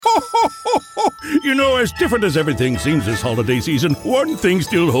You know, as different as everything seems this holiday season, one thing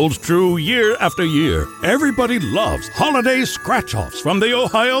still holds true year after year. Everybody loves holiday scratch-offs from the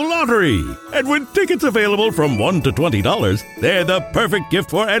Ohio Lottery. And with tickets available from $1 to $20, they're the perfect gift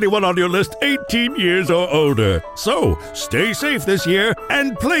for anyone on your list 18 years or older. So, stay safe this year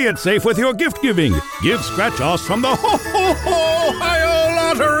and play it safe with your gift giving. Give scratch-offs from the Ohio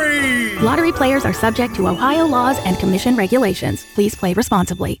Lottery! Lottery players are subject to Ohio laws and commission regulations. Please play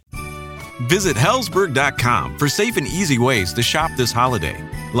responsibly. Visit Hellsberg.com for safe and easy ways to shop this holiday,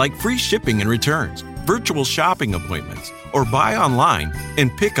 like free shipping and returns, virtual shopping appointments, or buy online and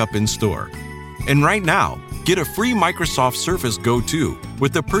pick up in store. And right now, get a free Microsoft Surface Go 2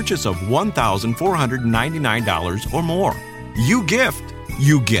 with the purchase of $1,499 or more. You gift,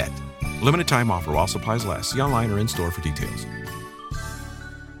 you get. Limited time offer while supplies last. See online or in store for details.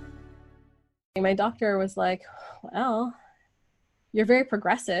 My doctor was like, well, you're very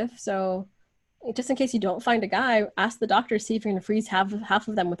progressive, so just in case you don't find a guy, ask the doctor to see if you're going to freeze half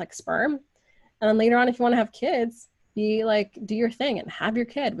of them with like sperm. And then later on, if you want to have kids, be like, do your thing and have your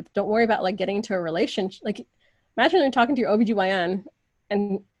kid. Don't worry about like getting into a relationship. Like, imagine you're talking to your OBGYN,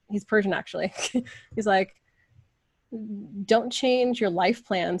 and he's Persian actually. He's like, don't change your life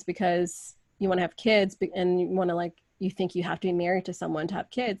plans because you want to have kids and you want to like, you think you have to be married to someone to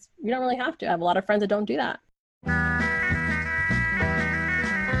have kids. You don't really have to. I have a lot of friends that don't do that.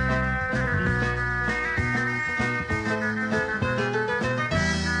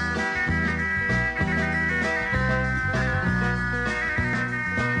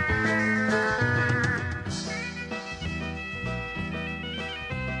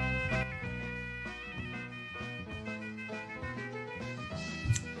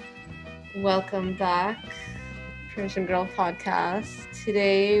 Welcome back, Persian Girl Podcast.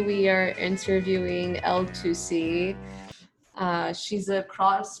 Today we are interviewing Elle Toussi. She's a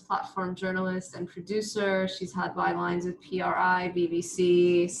cross-platform journalist and producer. She's had bylines with PRI,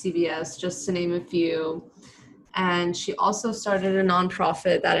 BBC, CBS, just to name a few. And she also started a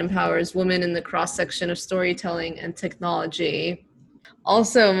nonprofit that empowers women in the cross-section of storytelling and technology.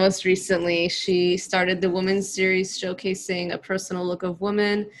 Also, most recently, she started the Women's Series showcasing a personal look of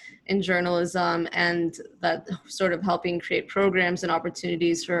women in journalism, and that sort of helping create programs and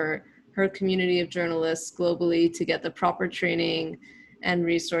opportunities for her community of journalists globally to get the proper training and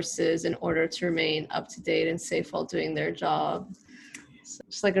resources in order to remain up to date and safe while doing their job. So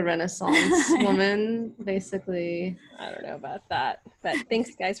just like a Renaissance woman, basically. I don't know about that, but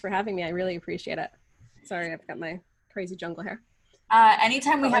thanks guys for having me. I really appreciate it. Sorry, I've got my crazy jungle hair.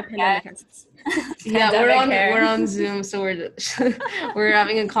 Anytime we have guests. Yeah, we're on Zoom, so we're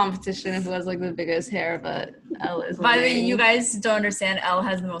having a competition of who has like the biggest hair, but Elle is. By the way, you guys don't understand. Elle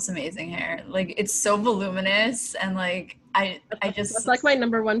has the most amazing hair. Like, it's so voluminous, and like that's like my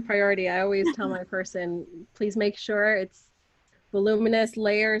number one priority. I always tell my person, please make sure it's voluminous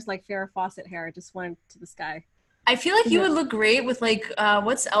layers like Farrah Fawcett hair. I just want it to the sky. I feel like you would look great with like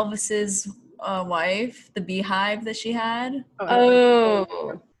what's Elvis's wife, the beehive that she had.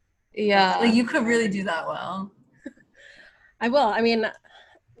 Oh, yeah. Like, you could really do that well. I will. I mean,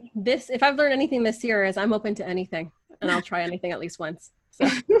 if I've learned anything this year is I'm open to anything, and I'll try anything at least once. So.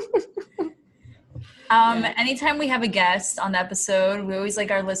 Anytime we have a guest on the episode, we always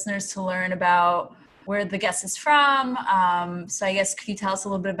like our listeners to learn about where the guest is from. So I guess, could you tell us a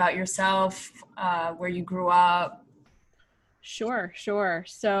little bit about yourself, where you grew up? Sure.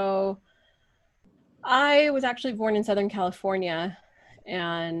 So I was actually born in Southern California,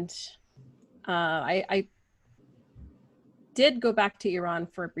 and I did go back to Iran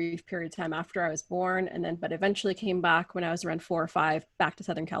for a brief period of time after I was born, but eventually came back when I was around 4 or 5, back to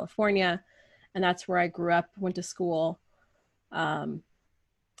Southern California, and that's where I grew up, went to school.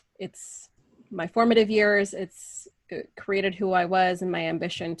 It's my formative years. It created who I was and my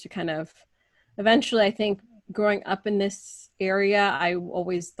ambition to kind of eventually, I think, growing up in this area, I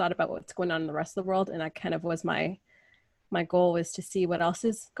always thought about what's going on in the rest of the world, and that kind of was my goal, was to see what else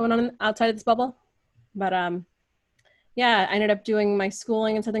is going on outside of this bubble. But I ended up doing my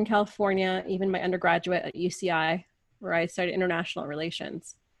schooling in Southern California, even my undergraduate at UCI, where I studied international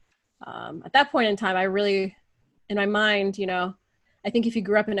relations. At that point in time, I really, in my mind, I think if you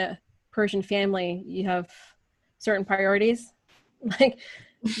grew up in a Persian family, you have certain priorities. Like,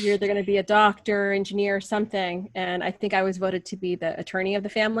 you're either going to be a doctor, engineer, something. And I think I was voted to be the attorney of the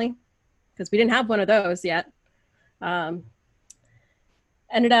family because we didn't have one of those yet. Ended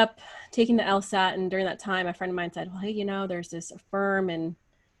up taking the LSAT, and during that time, a friend of mine said, well, hey, there's this firm in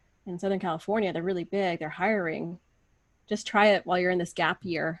Southern California. They're really big. They're hiring. Just try it while you're in this gap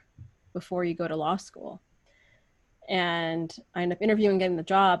year before you go to law school. And I ended up interviewing, getting the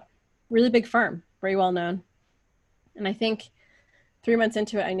job. Really big firm. very well known. And I think 3 months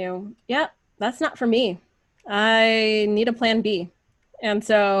into it, I knew, yeah, that's not for me. I need a plan B. And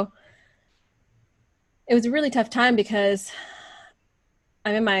so it was a really tough time because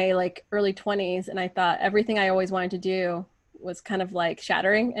I'm in my like early 20s and I thought everything I always wanted to do was kind of like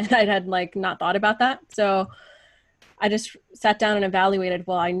shattering, and I had like not thought about that. So I just sat down and evaluated,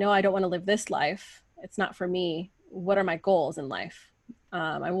 well, I know I don't want to live this life. It's not for me. What are my goals in life?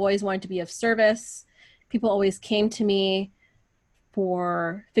 I always wanted to be of service. People always came to me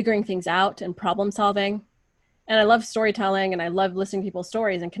for figuring things out and problem solving. And I love storytelling and I love listening to people's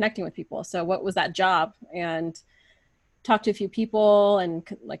stories and connecting with people. So what was that job? And talked to a few people and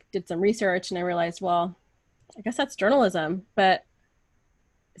like did some research, and I realized, well, I guess that's journalism, but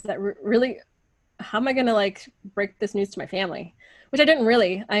is that really, how am I going to like break this news to my family? Which I didn't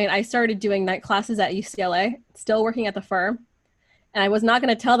really. I started doing night classes at UCLA, still working at the firm. And I was not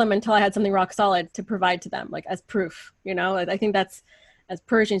going to tell them until I had something rock solid to provide to them, like as proof, you know. I think that's, as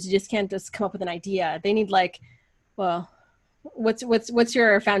Persians, you just can't just come up with an idea. They need like, well, what's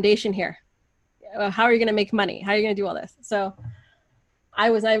your foundation here? How are you going to make money? How are you going to do all this? So I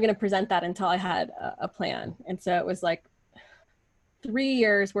was not even going to present that until I had a plan. And so it was like 3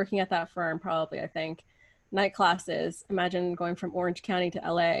 years working at that firm, probably, I think, night classes. Imagine going from Orange County to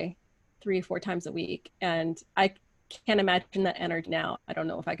LA 3 or 4 times a week. And I can't imagine that energy now. I don't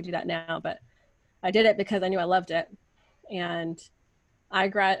know if I could do that now, but I did it because I knew I loved it. And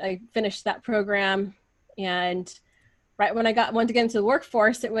I finished that program, and right when I wanted to get into the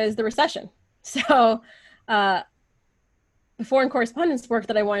workforce, it was the recession. So the foreign correspondence work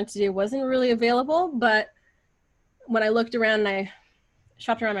that I wanted to do wasn't really available, but when I looked around and I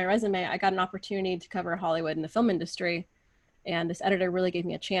shopped around my resume, I got an opportunity to cover Hollywood and the film industry. And this editor really gave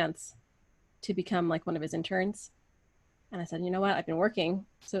me a chance to become like one of his interns. And I said, you know what, I've been working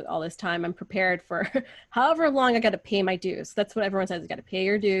so all this time, I'm prepared for however long I got to pay my dues. That's what everyone says, you got to pay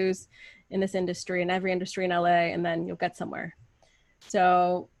your dues in this industry and every industry in LA, and then you'll get somewhere.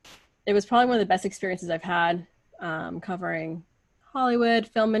 So it was probably one of the best experiences I've had, covering Hollywood,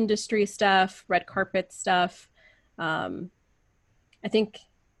 film industry stuff, red carpet stuff. I think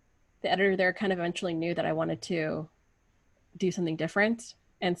the editor there kind of eventually knew that I wanted to do something different.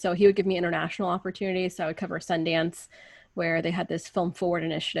 And so he would give me international opportunities. So I would cover Sundance, where they had this Film Forward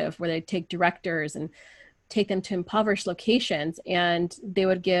initiative where they'd take directors and take them to impoverished locations. And they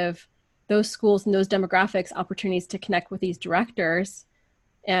would give those schools and those demographics opportunities to connect with these directors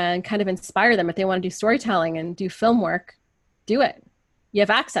and kind of inspire them. If they want to do storytelling and do film work, do it. You have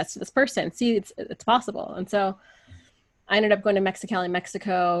access to this person. See, it's possible. And so I ended up going to Mexicali,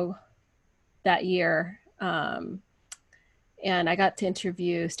 Mexico that year. And I got to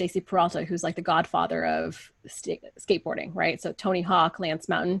interview Stacy Peralta, who's like the godfather of skateboarding, right? So Tony Hawk, Lance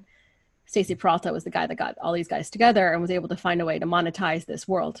Mountain. Stacy Peralta was the guy that got all these guys together and was able to find a way to monetize this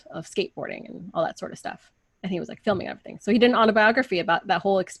world of skateboarding and all that sort of stuff. And he was like filming everything. So he did an autobiography about that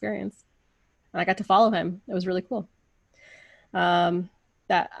whole experience. And I got to follow him. It was really cool.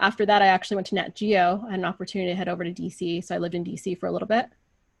 After that, I actually went to Nat Geo. I had an opportunity to head over to DC. So I lived in DC for a little bit,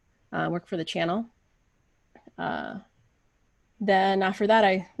 worked for the channel. Then after that,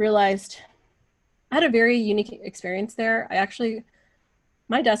 I realized I had a very unique experience there.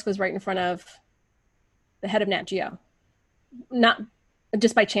 My desk was right in front of the head of Nat Geo, not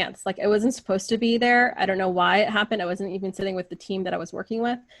just by chance. Like, it wasn't supposed to be there. I don't know why it happened. I wasn't even sitting with the team that I was working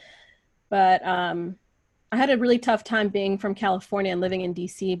with, but I had a really tough time being from California and living in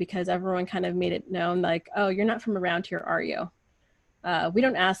DC because everyone kind of made it known like, oh, you're not from around here, are you? We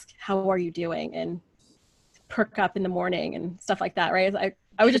don't ask, how are you doing? And perk up in the morning and stuff like that, right?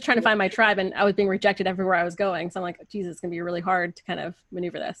 I was just trying to find my tribe, and I was being rejected everywhere I was going. So I'm like, Jesus, it's gonna be really hard to kind of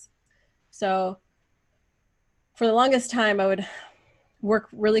maneuver this. So for the longest time, I would work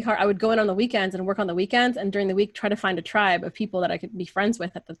really hard. I would go in on the weekends and work on the weekends, and during the week, try to find a tribe of people that I could be friends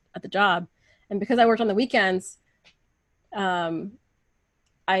with at the job. And because I worked on the weekends, I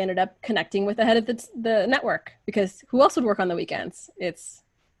ended up connecting with the head of the network, because who else would work on the weekends? It's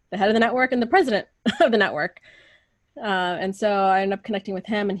the head of the network and the president of the network. And so I ended up connecting with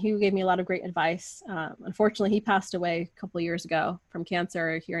him, and he gave me a lot of great advice. Unfortunately, he passed away a couple of years ago from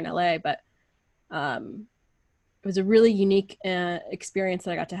cancer here in LA, but it was a really unique experience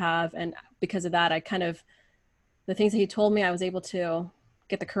that I got to have. And because of that, the things that he told me, I was able to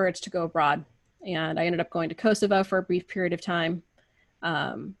get the courage to go abroad. And I ended up going to Kosovo for a brief period of time,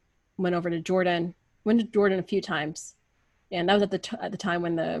 went over to Jordan, a few times. And that was at the time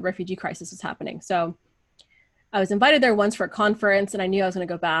when the refugee crisis was happening. So I was invited there once for a conference, and I knew I was going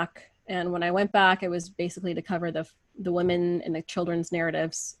to go back. And when I went back, it was basically to cover the the women and the children's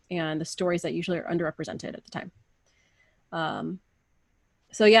narratives and the stories that usually are underrepresented at the time.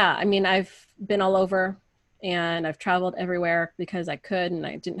 So yeah, I mean, I've been all over and I've traveled everywhere because I could, and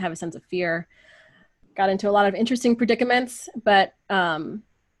I didn't have a sense of fear. Got into a lot of interesting predicaments, but I'm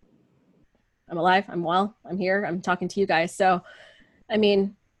alive, I'm well, I'm here, I'm talking to you guys. So, I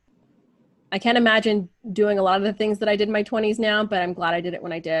mean, I can't imagine doing a lot of the things that I did in my 20s now, but I'm glad I did it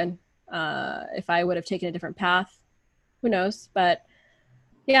when I did. If I would have taken a different path, who knows? But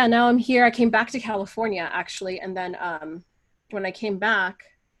yeah, now I'm here. I came back to California actually. And then when I came back,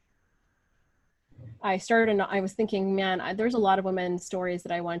 I was thinking, man, there's a lot of women's stories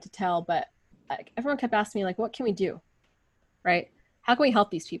that I wanted to tell, but everyone kept asking me, like, what can we do? Right? How can we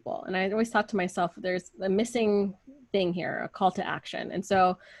help these people? And I always thought to myself, there's a missing thing here, a call to action. And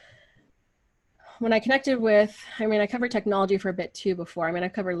so when I connected with, I covered technology for a bit too before. I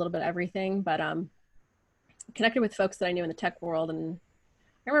covered a little bit of everything, but connected with folks that I knew in the tech world. And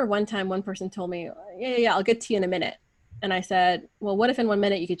I remember one time one person told me, yeah, I'll get to you in a minute. And I said, well, what if in 1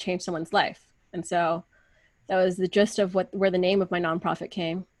 minute you could change someone's life? And so that was the gist of where the name of my nonprofit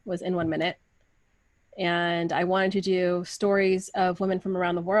came, was In 1 Minute. And I wanted to do stories of women from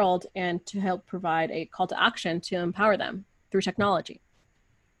around the world and to help provide a call to action to empower them through technology.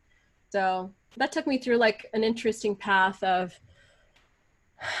 So that took me through like an interesting path of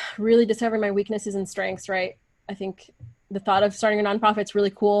really discovering my weaknesses and strengths, right? I think the thought of starting a nonprofit is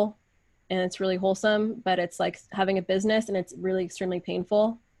really cool and it's really wholesome, but it's like having a business and it's really extremely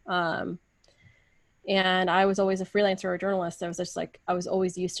painful. And I was always a freelancer or a journalist. I was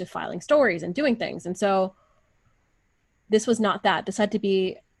always used to filing stories and doing things. And so this was not that. This had to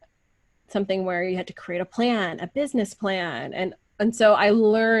be something where you had to create a plan, a business plan. And so I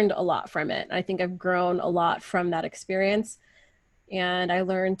learned a lot from it. I think I've grown a lot from that experience. And I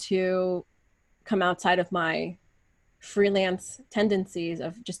learned to come outside of my freelance tendencies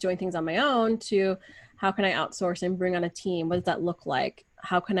of just doing things on my own to how can I outsource and bring on a team? What does that look like?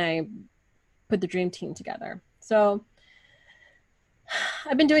 How can I put the dream team together? So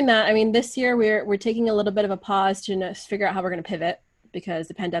I've been doing that. This year we're taking a little bit of a pause to figure out how we're going to pivot, because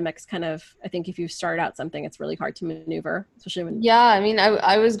the pandemic's kind of, I think if you start out something, it's really hard to maneuver, especially when. Yeah,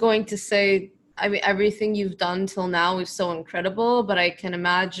 I was going to say, everything you've done till now is so incredible, but I can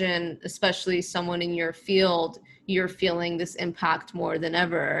imagine, especially someone in your field, you're feeling this impact more than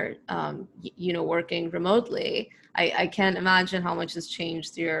ever, working remotely. I can't imagine how much has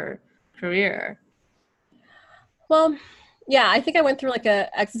changed your career. Well, yeah, I think I went through like a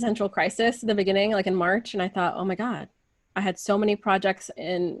existential crisis at the beginning, like in March, and I thought, oh my God, I had so many projects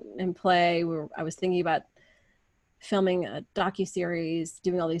in play where I was thinking about filming a docuseries,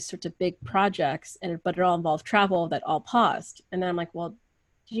 doing all these sorts of big projects, but it all involved travel that all paused. And then I'm like, well,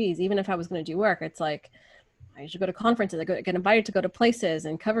 geez, even if I was going to do work, it's like, I should go to conferences, I get invited to go to places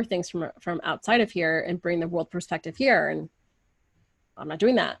and cover things from outside of here and bring the world perspective here. And I'm not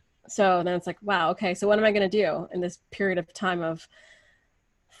doing that. So then it's like, wow, okay, so what am I going to do in this period of time of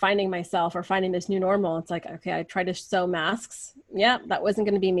finding myself or finding this new normal? It's like, okay, I tried to sew masks. Yeah, that wasn't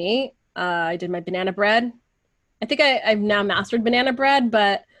going to be me. I did my banana bread. I think I've now mastered banana bread,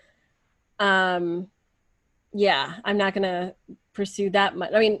 but yeah, I'm not going to pursue that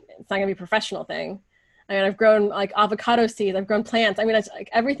much. It's not going to be a professional thing. I've grown like avocado seeds. I've grown plants. It's like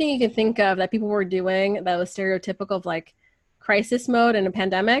everything you can think of that people were doing that was stereotypical of like crisis mode in a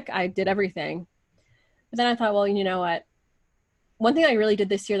pandemic. I did everything. But then I thought, well, you know what? One thing I really did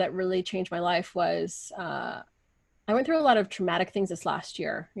this year that really changed my life was I went through a lot of traumatic things this last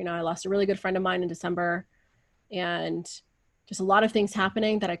year. I lost a really good friend of mine in December, and just a lot of things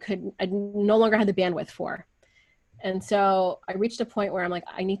happening that I no longer had the bandwidth for. And so I reached a point where I'm like,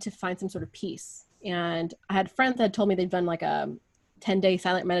 I need to find some sort of peace. And I had friends that had told me they'd done like a 10-day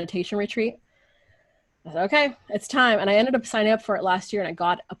silent meditation retreat. I said, okay, it's time. And I ended up signing up for it last year, and I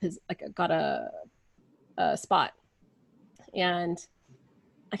got a spot. And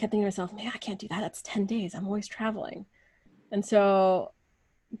I kept thinking to myself, man, I can't do that. That's 10 days. I'm always traveling. And so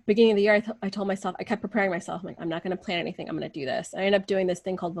beginning of the year, I told myself, I kept preparing myself. I'm not going to plan anything. I'm going to do this. I ended up doing this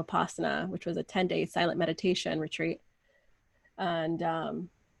thing called Vipassana, which was a 10-day silent meditation retreat. And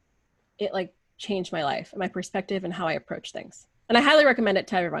it like changed my life and my perspective and how I approach things. And I highly recommend it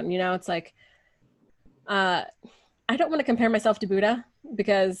to everyone. It's like, I don't want to compare myself to Buddha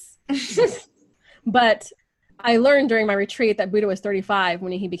because, but I learned during my retreat that Buddha was 35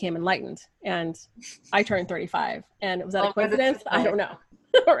 when he became enlightened, and I turned 35. And was that a coincidence? I don't know.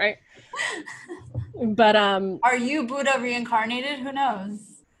 All right. But are you Buddha reincarnated? Who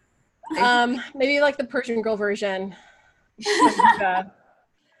knows? Maybe like the Persian girl version.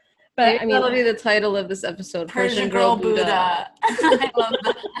 But But maybe that'll be the title of this episode, Persian Girl Buddha. I love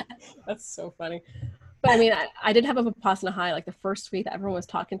that. That's so funny. But I mean, I did have a Vipassana high. Like the first week that everyone was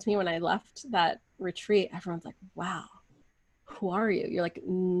talking to me when I left that retreat, everyone's like, wow, who are you? You're like a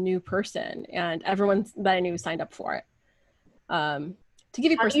new person. And everyone that I knew signed up for it. To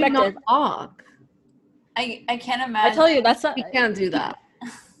give you perspective. How do you not talk? I can't imagine. I tell you, that's not. You can't do that.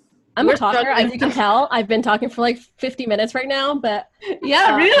 I'm a talker, as you can tell. I've been talking for like 50 minutes right now, but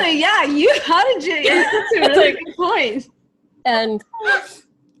yeah, really, yeah. How did you? That's a really good point. And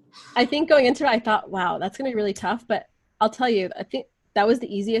I think going into it, I thought, wow, that's gonna be really tough. But I'll tell you, I think that was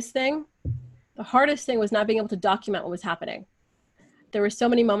the easiest thing. The hardest thing was not being able to document what was happening. There were so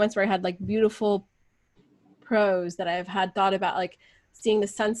many moments where I had like beautiful prose that I've had thought about, like seeing the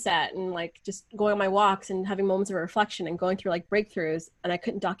sunset and like just going on my walks and having moments of reflection and going through like breakthroughs, and I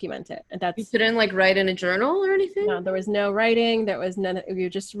couldn't document it. And that's, you couldn't like write in a journal or anything? No, there was no writing. There was none. You're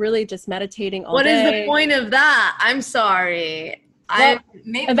just really just meditating all day. What is the point of that? I'm sorry. Well,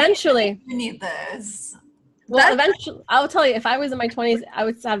 eventually you need this. Well, eventually, I'll tell you, if I was in my 20s, I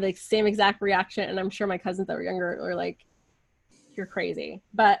would have the same exact reaction. And I'm sure my cousins that were younger were like, you're crazy.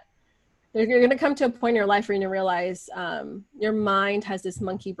 But you're going to come to a point in your life where you realize your mind has this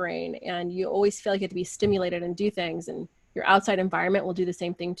monkey brain, and you always feel like you have to be stimulated and do things, and your outside environment will do the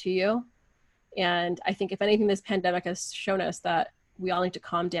same thing to you. And I think if anything, this pandemic has shown us that we all need to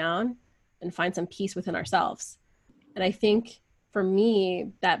calm down and find some peace within ourselves. And I think for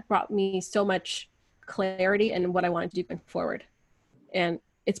me, that brought me so much clarity in what I wanted to do going forward. And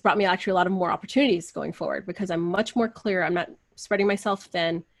it's brought me actually a lot of more opportunities going forward, because I'm much more clear. I'm not spreading myself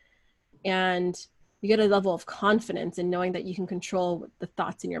thin. And you get a level of confidence in knowing that you can control the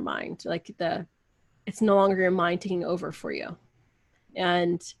thoughts in your mind. Like it's no longer your mind taking over for you.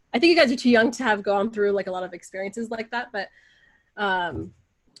 And I think you guys are too young to have gone through like a lot of experiences like that. But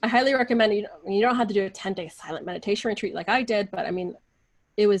I highly recommend, you don't have to do a 10-day silent meditation retreat like I did, but I mean,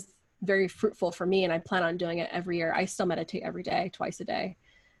 it was very fruitful for me, and I plan on doing it every year. I still meditate every day, twice a day.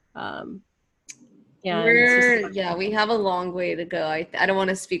 We have a long way to go. I don't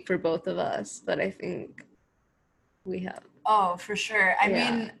want to speak for both of us, but I think we have. Oh, for sure. I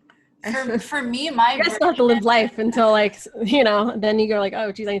mean, for me, my you guys still have to live life until like, then you go like,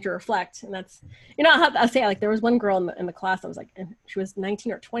 oh geez, I need to reflect. And that's, I'll say, like, there was one girl in the class, I was like, and she was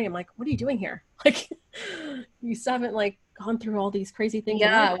 19 or 20. I'm like, what are you doing here? Like, you still haven't like gone through all these crazy things.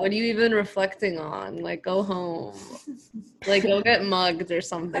 Yeah, what are you even reflecting on? Like, go home. Like, go get mugged or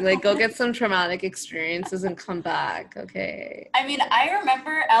something. Like, go get some traumatic experiences and come back, okay? I mean, I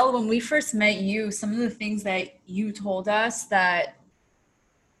remember, Elle, when we first met you, some of the things that you told us that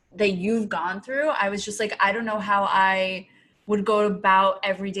you've gone through, I was just like, I don't know how I would go about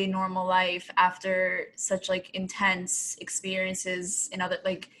everyday normal life after such like intense experiences in other,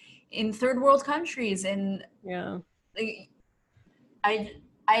 like in third world countries. And yeah, like,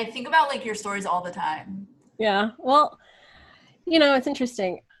 I think about like your stories all the time. Yeah. Well, it's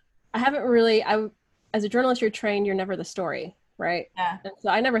interesting. I haven't really, as a journalist, you're trained, you're never the story, right? Yeah. And so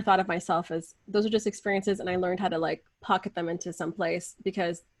I never thought of myself as, those are just experiences, and I learned how to like pocket them into some place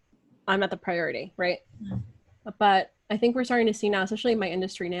because I'm not the priority, right? Mm-hmm. But I think we're starting to see now, especially in my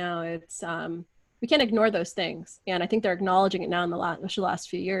industry now, it's we can't ignore those things, and I think they're acknowledging it now in the last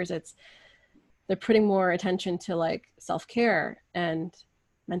few years. They're putting more attention to like self-care and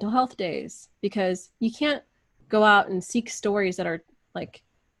mental health days, because you can't go out and seek stories that are like,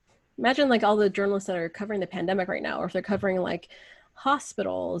 imagine like all the journalists that are covering the pandemic right now, or if they're covering like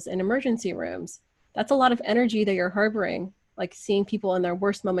hospitals and emergency rooms. That's a lot of energy that you're harboring, like seeing people in their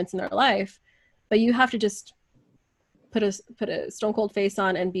worst moments in their life. But you have to just put a stone cold face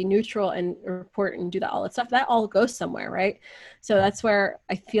on and be neutral and report and do that, all that stuff. That all goes somewhere, right? So that's where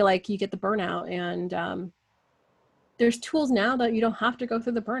I feel like you get the burnout. And there's tools now that you don't have to go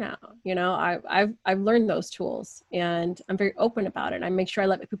through the burnout. I've learned those tools, and I'm very open about it. I make sure I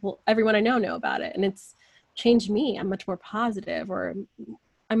let everyone I know about it, and it's changed me. I'm much more positive, or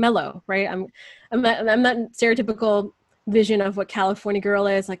I'm mellow, right? I'm that stereotypical vision of what California girl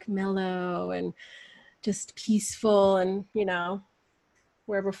is, like mellow and just peaceful, and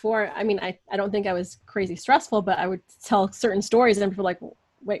where before, I mean, I don't think I was crazy stressful, but I would tell certain stories and people were like,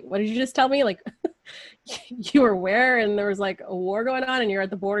 wait, what did you just tell me? Like, you were where? And there was like a war going on and you're at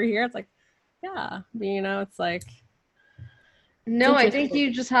the border here. It's like, yeah, it's like. No, I think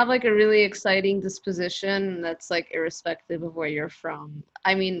you just have like a really exciting disposition that's like irrespective of where you're from.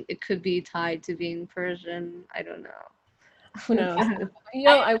 I mean, it could be tied to being Persian. I don't know. Who knows?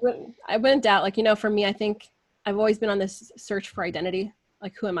 I wouldn't doubt, like, for me, I think I've always been on this search for identity.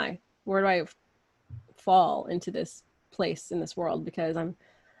 Like, who am I? Where do I fall into this place in this world? Because I'm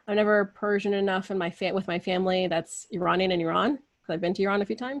I'm never Persian enough in with my family that's Iranian in Iran, because I've been to Iran a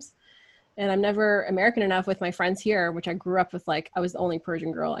few times. And I'm never American enough with my friends here, which I grew up with. Like, I was the only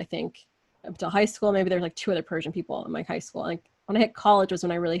Persian girl, I think, up till high school. Maybe there's like 2 other Persian people in my high school. Like, when I hit college was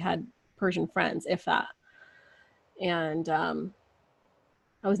when I really had Persian friends, if that. And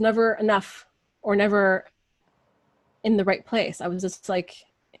I was never enough, or never in the right place. I was just like,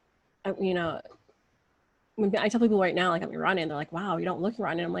 you know, when I tell people right now, like, I'm Iranian, they're like, wow, you don't look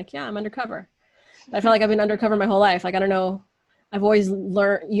Iranian. I'm like, yeah, I'm undercover. I feel like I've been undercover my whole life. Like, I don't know. I've always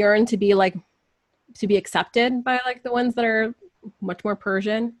yearned to be like, to be accepted by like the ones that are much more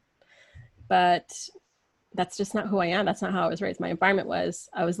Persian, but that's just not who I am. That's not how I was raised. My environment was,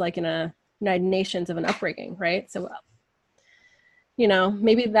 I was like in a United Nations of an upbringing, right? So, you know,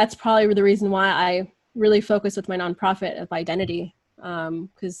 maybe that's probably the reason why I really focus with my nonprofit of identity,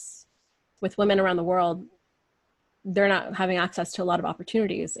 because with women around the world, they're not having access to a lot of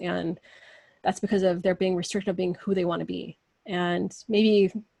opportunities, and that's because of their being restricted of being who they want to be. And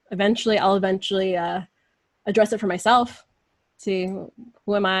maybe I'll eventually address it for myself, see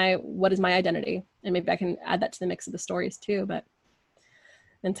who am I, what is my identity, and maybe I can add that to the mix of the stories too. But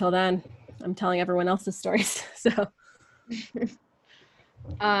until then, I'm telling everyone else's stories. So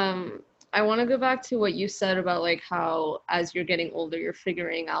I want to go back to what you said about like how as you're getting older, you're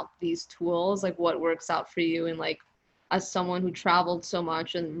figuring out these tools, like what works out for you. And like, as someone who traveled so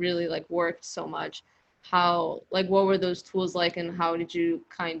much and really like worked so much, how, like, what were those tools like, and how did you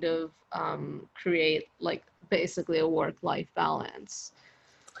kind of create like basically a work-life balance?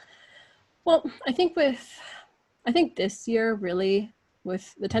 well, I think this year, really,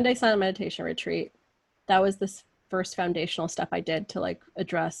 with the 10-day silent meditation retreat, that was this first foundational step I did to like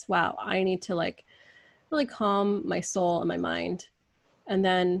address, wow, I need to like really calm my soul and my mind. And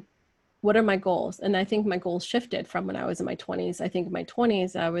then what are my goals? And I think my goals shifted from when I was in my 20s. I think in my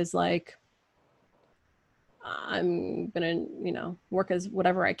 20s, I was like, I'm going to, you know, work as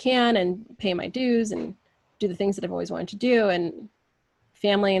whatever I can and pay my dues and do the things that I've always wanted to do. And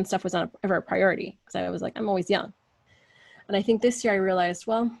family and stuff was not ever a priority, because I was like, I'm always young. And I think this year I realized,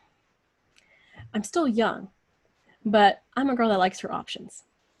 well, I'm still young, but I'm a girl that likes her options.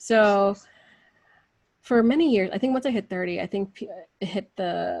 So for many years, I think once I hit 30, I think it hit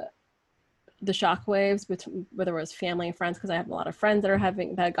the shock waves with whether it was family and friends, because I have a lot of friends that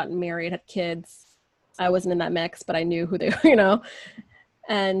had gotten married, had kids. I wasn't in that mix, but I knew who they were, you know.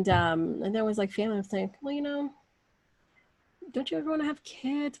 And there was like family was like, well, you know, don't you ever want to have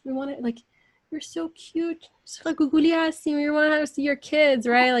kids? We want to, like, you're so cute. You want to see your kids,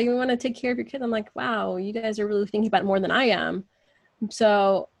 right? Like, we want to take care of your kids. I'm like, wow, you guys are really thinking about it more than I am.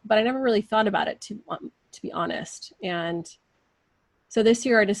 So, but I never really thought about it, to be honest. And so this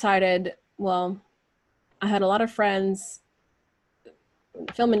year I decided, well, I had a lot of friends in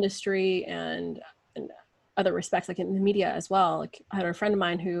the film industry and other respects, like in the media as well. Like, I had a friend of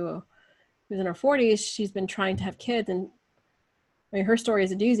mine who was in her 40s. She's been trying to have kids, and I mean, her story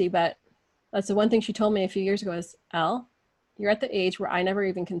is a doozy, but that's the one thing she told me a few years ago is, Elle, you're at the age where I never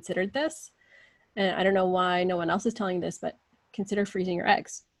even considered this. And I don't know why no one else is telling this, but consider freezing your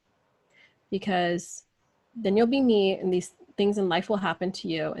eggs, because then you'll be me and these things in life will happen to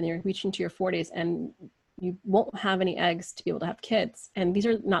you, and you're reaching to your 40s and you won't have any eggs to be able to have kids. And these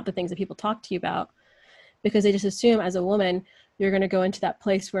are not the things that people talk to you about, because they just assume as a woman, you're going to go into that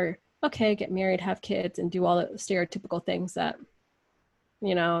place where, okay, get married, have kids, and do all the stereotypical things that,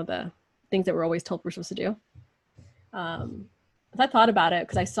 you know, the things that we're always told we're supposed to do. I thought about it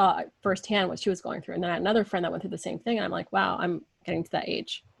because I saw firsthand what she was going through. And then I had another friend that went through the same thing. And I'm like, wow, I'm getting to that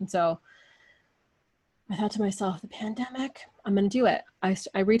age. And so I thought to myself, the pandemic, I'm going to do it.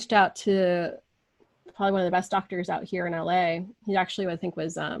 I reached out to probably one of the best doctors out here in LA. He actually, I think,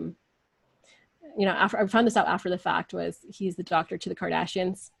 was, you know, after I found this out after the fact, was he's the doctor to the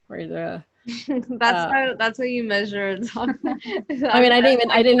Kardashians, where the that's how you measure. I mean, I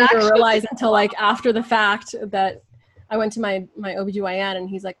didn't even realize until like after the fact that I went to my OBGYN and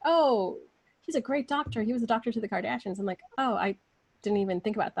he's like, oh, he's a great doctor. He was a doctor to the Kardashians. I'm like, oh, I didn't even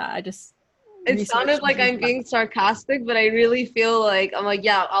think about that. I just it sounded like I'm being sarcastic, but I really feel like I'm like,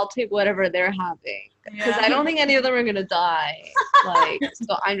 yeah, I'll take whatever they're having, because I don't think any of them are gonna die. Like,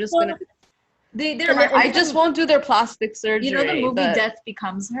 so I'm just gonna. I just won't do their plastic surgery. You know the movie Death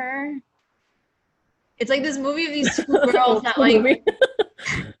Becomes Her? It's like this movie of these two girls that like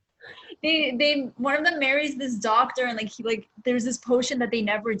they one of them marries this doctor, and there's this potion that they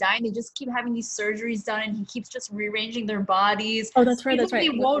never die, and they just keep having these surgeries done, and he keeps just rearranging their bodies. Oh, that's right. That's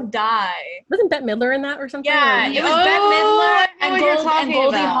right. They won't die. Wasn't Bette Midler in that or something? Yeah, or... it was Bette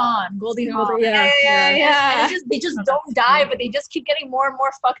Midler and Goldie Hawn. Yeah. And they just don't die, but they just keep getting more and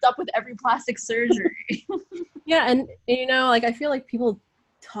more fucked up with every plastic surgery. Yeah, and I feel like people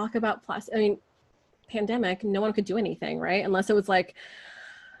talk about plastic. I mean, pandemic, no one could do anything, right? Unless it was like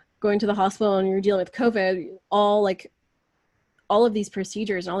going to the hospital and you're dealing with COVID. All of these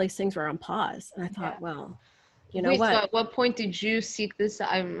procedures and all these things were on pause. And I thought, well, what? So at what point did you seek this?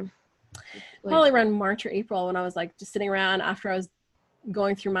 Probably around March or April, when I was like just sitting around after I was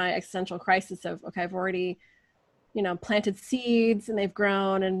going through my existential crisis of, okay, I've already planted seeds and they've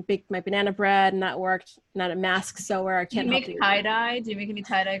grown, and baked my banana bread, and that worked. Not a mask sewer. I can't help. Do you make tie-dye? Do you make any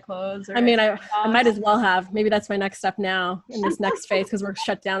tie-dye clothes? I mean, I might as well have. Maybe that's my next step now in this next phase, because we're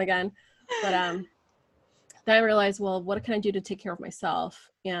shut down again. But then I realized, well, what can I do to take care of myself?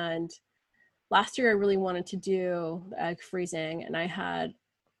 And last year I really wanted to do the egg freezing, and I had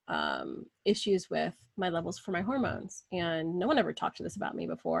issues with my levels for my hormones, and no one ever talked to this about me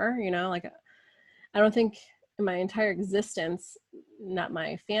before. I don't think in my entire existence, not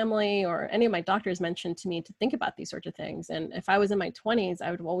my family or any of my doctors mentioned to me to think about these sorts of things. And if I was in my 20s,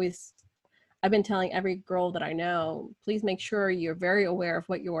 I've been telling every girl that I know, please make sure you're very aware of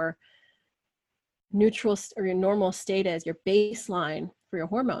what your neutral or your normal state is, your baseline for your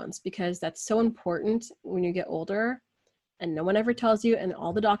hormones, because that's so important when you get older, and no one ever tells you, and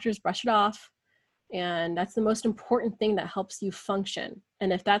all the doctors brush it off. And that's the most important thing that helps you function.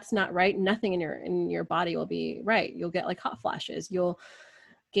 And if that's not right, nothing in your body will be right. You'll get like hot flashes. You'll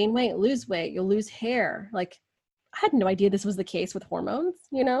gain weight, lose weight. You'll lose hair. Like, I had no idea this was the case with hormones.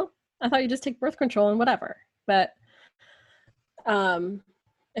 I thought you just take birth control and whatever. But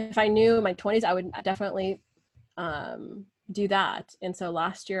if I knew in my 20s, I would definitely do that. And so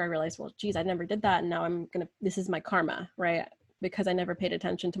last year I realized, well, geez, I never did that. And now this is my karma, right? Because I never paid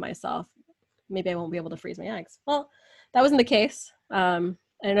attention to myself. Maybe I won't be able to freeze my eggs. Well, that wasn't the case. I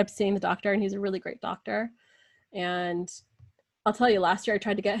ended up seeing the doctor, and he's a really great doctor. And I'll tell you, last year I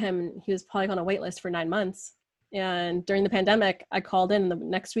tried to get him, and he was probably on a wait list for 9 months. And during the pandemic, I called in, and the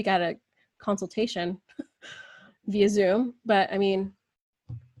next week I had a consultation via Zoom. But I mean,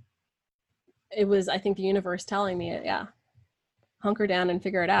 it was, I think, the universe telling me, hunker down and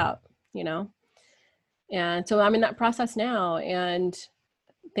figure it out, And so I'm in that process now. And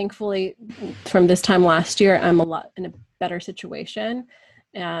thankfully, from this time last year, I'm a lot in a better situation,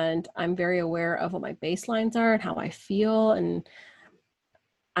 and I'm very aware of what my baselines are and how I feel. And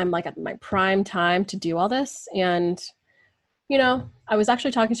I'm like at my prime time to do all this. And, I was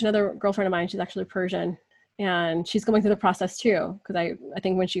actually talking to another girlfriend of mine. She's actually Persian, and she's going through the process too. Cause I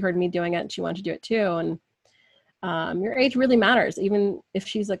think when she heard me doing it, she wanted to do it too. And your age really matters. Even if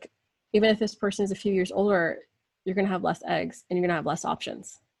this person is a few years older, you're going to have less eggs, and you're going to have less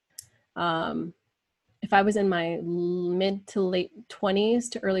options. If I was in my mid to late 20s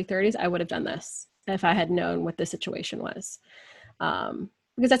to early 30s, I would have done this if I had known what the situation was.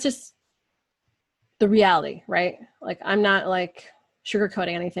 Because that's just the reality, right? Like, I'm not like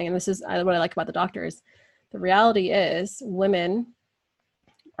sugarcoating anything. And this is what I like about the doctors. The reality is, women,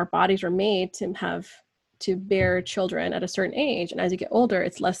 our bodies are made to bear children at a certain age. And as you get older,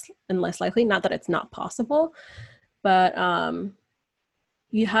 it's less and less likely. Not that it's not possible, but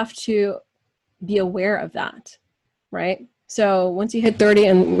you have to be aware of that, right? So once you hit 30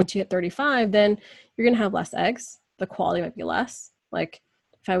 and once you hit 35, then you're going to have less eggs. The quality might be less. Like,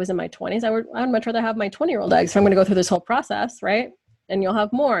 if I was in my 20s, I would much rather have my 20-year-old eggs. So I'm going to go through this whole process, right? And you'll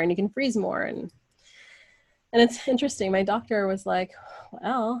have more, and you can freeze more. And it's interesting. My doctor was like,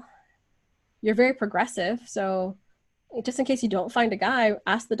 well, you're very progressive. So just in case you don't find a guy,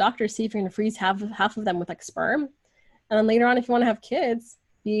 ask the doctor, see if you're going to freeze half of them with like sperm. And then later on, if you want to have kids,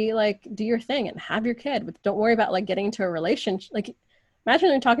 be like, do your thing and have your kid. But don't worry about like getting into a relationship. Like, imagine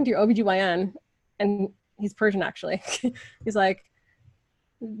you're talking to your OBGYN, and he's Persian actually. He's like,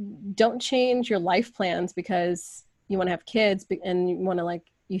 don't change your life plans because you want to have kids and you want to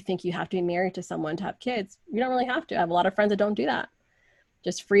you think you have to be married to someone to have kids. You don't really have to. I have a lot of friends that don't do that.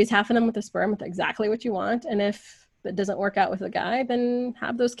 Just freeze half of them with the sperm with exactly what you want. And if it doesn't work out with a guy, then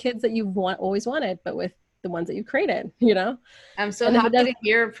have those kids that you've always wanted, but with the ones that you created, I'm so happy to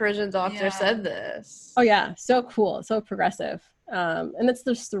hear a Persian doctor said this. Oh yeah. So cool. So progressive. And it's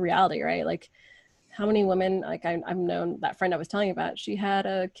just the reality, right? Like, how many women, like I've known that friend I was telling you about, she had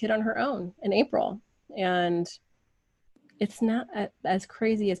a kid on her own in April, and it's not as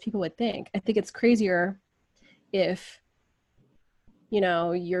crazy as people would think. I think it's crazier if,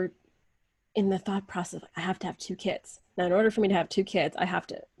 you're in the thought process, I have to have 2 kids. Now, in order for me to have 2 kids, I have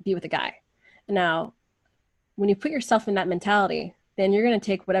to be with a guy. Now, when you put yourself in that mentality, then you're going to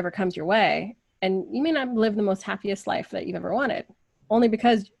take whatever comes your way, and you may not live the most happiest life that you've ever wanted, only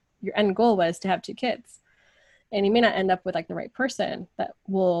because your end goal was to have 2 kids. And you may not end up with like the right person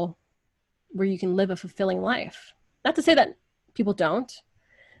where you can live a fulfilling life. Not to say that people don't,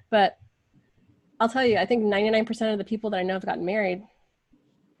 but I'll tell you, I think 99% of the people that I know have gotten married,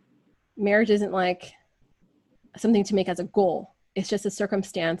 marriage isn't like something to make as a goal. It's just a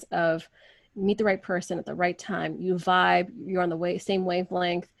circumstance of meet the right person at the right time. You vibe, you're on the same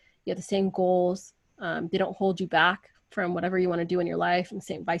wavelength, you have the same goals. They don't hold you back from whatever you want to do in your life, and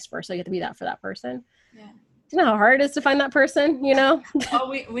same vice versa. You have to be that for that person. Yeah. Do you know how hard it is to find that person, you know? Oh,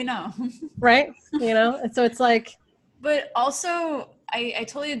 we know. Right? You know? And so it's like. But also, I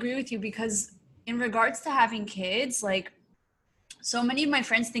totally agree with you, because in regards to having kids, like, so many of my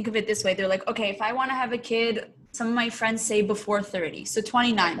friends think of it this way. They're like, okay, if I want to have a kid, some of my friends say before 30, so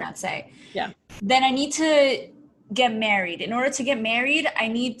 29, let's say. Yeah. Then I need to get married. In order to get married, I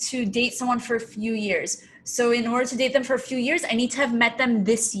need to date someone for a few years. So in order to date them for a few years, I need to have met them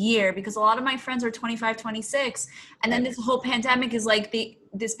this year, because a lot of my friends are 25, 26. And then this whole pandemic is like,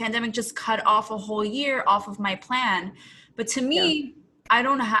 this pandemic just cut off a whole year off of my plan. But to me, I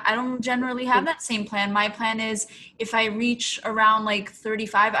don't generally have that same plan. My plan is, if I reach around like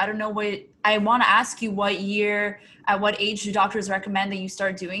 35, I don't know what, I want to ask you what year, at what age do doctors recommend that you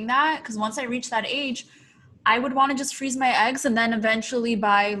start doing that? Because once I reach that age, I would want to just freeze my eggs, and then eventually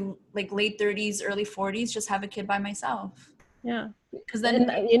by like late 30s, early 40s, just have a kid by myself. Yeah. Because then,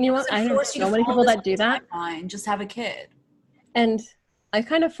 and you know what? I know so many people that do that. Just have a kid. And I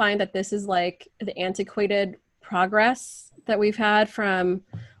kind of find that this is like the antiquated progress that we've had from,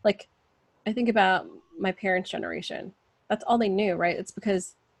 like, I think about my parents' generation. That's all they knew, right? It's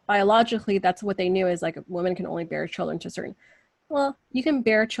because biologically, that's what they knew, is like a woman can only bear children to a certain. Well, you can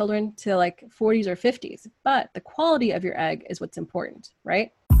bear children to like 40s or 50s, but the quality of your egg is what's important,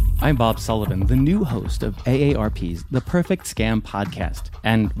 right? I'm Bob Sullivan, the new host of AARP's The Perfect Scam podcast.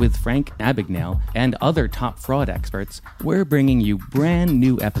 And with Frank Abagnale and other top fraud experts, we're bringing you brand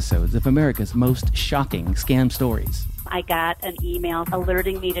new episodes of America's most shocking scam stories. I got an email alerting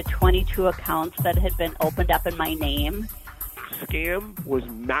me to 22 accounts that had been opened up in my name. Scam was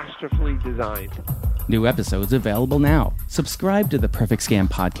masterfully designed. New episodes available now. Subscribe to the Perfect Scam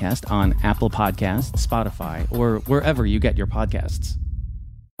podcast on Apple Podcasts, Spotify, or wherever you get your podcasts.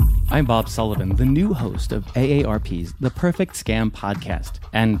 I'm Bob Sullivan, the new host of AARP's The Perfect Scam podcast.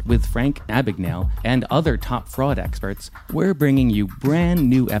 And with Frank Abagnale and other top fraud experts, we're bringing you brand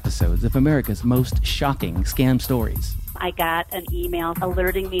new episodes of America's most shocking scam stories. I got an email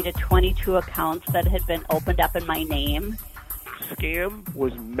alerting me to 22 accounts that had been opened up in my name. Scam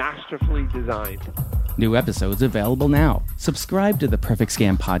was masterfully designed. New episodes available now. Subscribe to the Perfect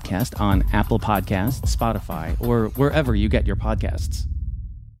Scam podcast on Apple Podcasts, Spotify, or wherever you get your podcasts.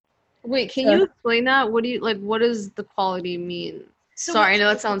 Wait, can you explain that? What does the quality mean? So sorry, I know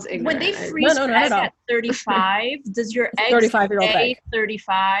that sounds ignorant. When they freeze your egg at 35, does your egg 35-year-old stay egg.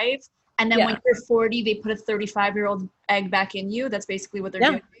 35? And then when you're 40, they put a 35-year-old egg back in you? That's basically what they're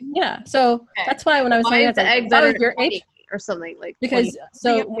doing? Yeah. So that's why when I was saying is the egg better than your 20 age, or something like? because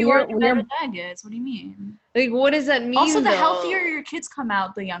so when you're the egg is. What do you mean? Like, what does that mean? Also, the though? healthier your kids come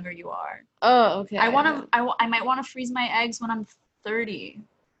out, the younger you are. Oh, okay. I might want to freeze my eggs when I'm 30.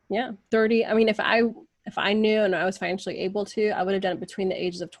 Yeah, 30. I mean, if I knew and I was financially able to, I would have done it between the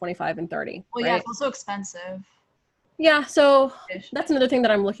ages of 25 and 30. Well, right? yeah, it's also expensive. Yeah, so that's another thing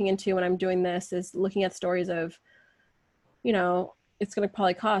that I'm looking into when I'm doing this, is looking at stories of, you know, it's going to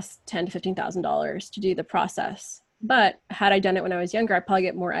probably cost $10,000 to $15,000 to do the process. But had I done it when I was younger, I'd probably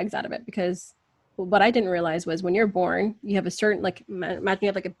get more eggs out of it, because what I didn't realize was when you're born, you have a certain, like, imagine you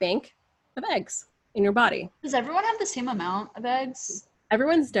have like a bank of eggs in your body. Does everyone have the same amount of eggs?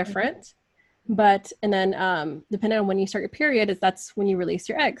 Everyone's different, but, and then depending on when you start your period, that's when you release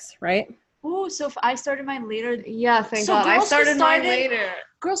your eggs, right? Oh, so if I started mine later. Yeah, thank God. I started mine later.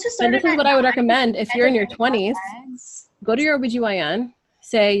 Girls who And started. this is what I would recommend. If you're in your 20s, eggs. go to your OBGYN,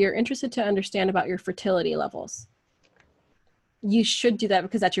 say you're interested to understand about your fertility levels. You should do that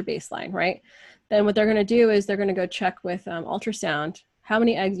because that's your baseline, right? Then what they're going to do is they're going to go check with ultrasound how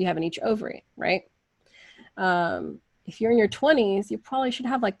many eggs you have in each ovary, right? If you're in your 20s, you probably should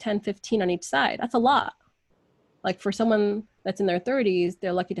have like 10, 15 on each side. That's a lot. Like for someone that's in their 30s,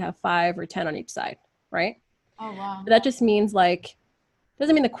 they're lucky to have 5 or 10 on each side, right? Oh, wow. But that just means, like,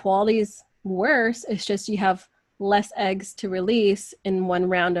 doesn't mean the quality's worse. It's just you have less eggs to release in one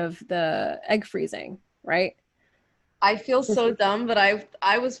round of the egg freezing, right? I feel so dumb, but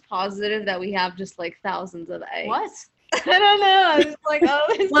I was positive that we have just like thousands of eggs. What? I don't know. I was like, oh,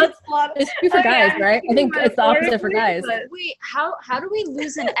 it's Well, just a lot. it's true for guys, right? I think it's the opposite for guys. Wait, how do we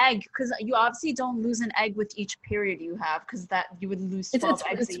lose an egg? Because you obviously don't lose an egg with each period you have, because that you would lose 12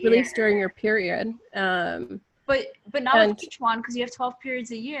 eggs a year. It's released during your period. But not with each one, because you have 12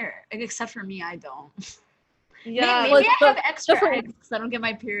 periods a year. Like, except for me, I don't. Yeah, maybe I have extra eggs because I don't get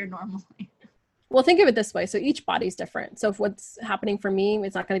my period normally. Well, think of it this way. So each body's different. So if what's happening for me,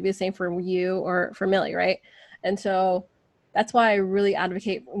 it's not going to be the same for you or for Millie, right? And so that's why I really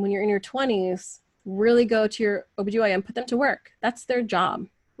advocate when you're in your 20s, really go to your OBGYN, put them to work. That's their job,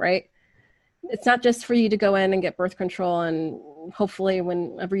 right? It's not just for you to go in and get birth control and hopefully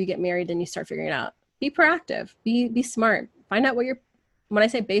whenever you get married, then you start figuring it out. Be proactive, be smart. Find out when I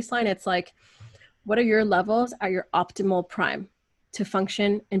say baseline, it's like, what are your levels at your optimal prime to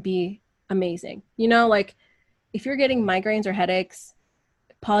function and be amazing? You know, like if you're getting migraines or headaches,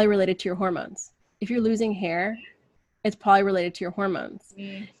 probably related to your hormones. If you're losing hair, it's probably related to your hormones.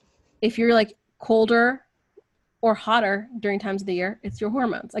 If you're like colder or hotter during times of the year, it's your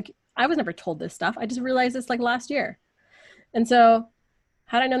hormones. Like I was never told this stuff. I just realized this like last year. And so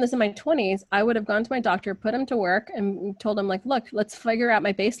had I known this in my 20s, I would have gone to my doctor, put him to work and told him like, look, let's figure out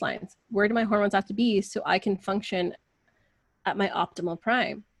my baselines. Where do my hormones have to be so I can function at my optimal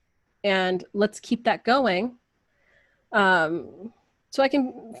prime? And let's keep that going. So I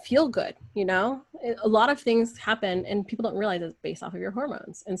can feel good, you know? A lot of things happen and people don't realize it's based off of your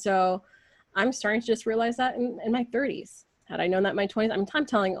hormones. And so I'm starting to just realize that in my 30s. Had I known that in my 20s, I'm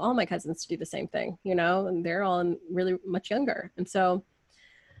telling all my cousins to do the same thing, you know, and they're all really much younger. And so,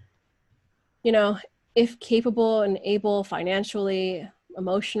 you know, if capable and able financially,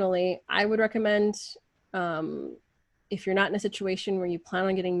 emotionally, I would recommend, if you're not in a situation where you plan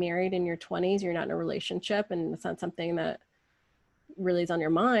on getting married in your 20s, you're not in a relationship and it's not something that really is on your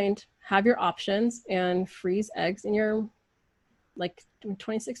mind, have your options and freeze eggs in your like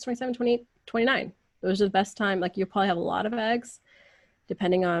 26, 27, 28, 29. Those are the best time. Like you'll probably have a lot of eggs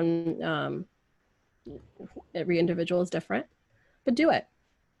depending on every individual is different, but do it.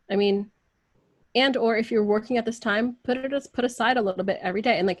 I mean, and or if you're working at this time, put aside a little bit every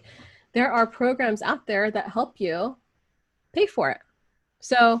day. And like there are programs out there that help you pay for it.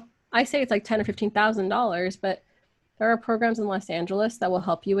 So I say it's like $10,000 or $15,000, but there are programs in Los Angeles that will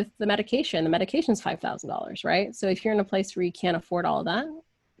help you with the medication. The medication's $5,000, right? So if you're in a place where you can't afford all of that,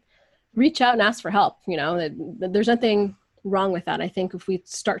 reach out and ask for help. You know, there's nothing wrong with that. I think if we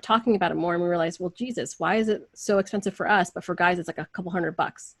start talking about it more and we realize, well, Jesus, why is it so expensive for us? But for guys, it's like a couple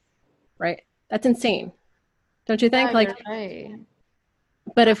 $100, right? That's insane. Don't you think? Yeah, like, right.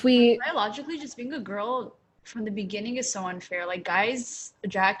 But if we biologically, just being a girl from the beginning is so unfair. Like guys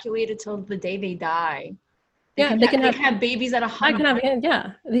ejaculate until the day they die. They can have babies at 100.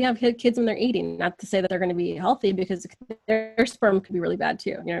 They have kids when they're 80. Not to say that they're going to be healthy because their sperm could be really bad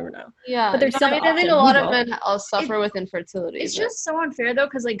too. You never know. Yeah, but there's still I think a lot of men suffer with infertility. It's just so unfair though,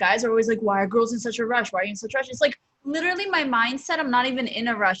 because like guys are always like, "Why are girls in such a rush? Why are you in such a rush?" It's like literally my mindset. I'm not even in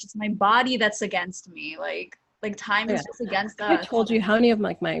a rush. It's my body that's against me. Like time is just against us. I told you how many of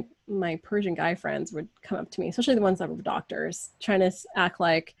like my Persian guy friends would come up to me, especially the ones that were doctors, trying to act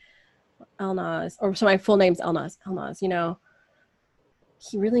like Elnaz, or so my full name's Elnaz, you know,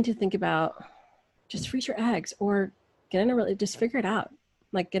 you really need to think about just freeze your eggs or just figure it out.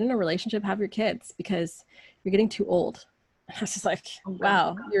 Like get in a relationship, have your kids because you're getting too old. And I was just like,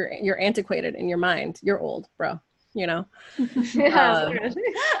 wow, you're antiquated in your mind. You're old, bro, you know?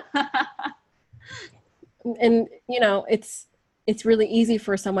 And you know, it's really easy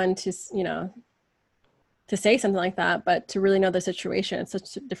for someone to, you know, to say something like that, but to really know the situation, it's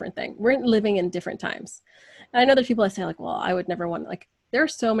such a different thing. We're living in different times. And I know there's people that say like, well, I would never want, like, there are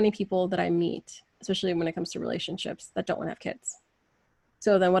so many people that I meet, especially when it comes to relationships, that don't want to have kids.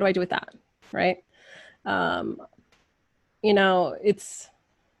 So then what do I do with that? Right. You know,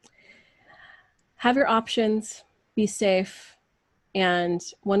 have your options, be safe. And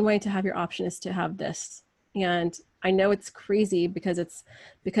one way to have your option is to have this. And I know it's crazy because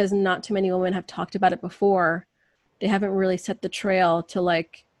not too many women have talked about it before. They haven't really set the trail to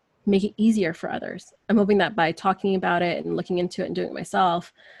like make it easier for others. I'm hoping that by talking about it and looking into it and doing it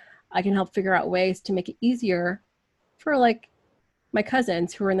myself, I can help figure out ways to make it easier for like my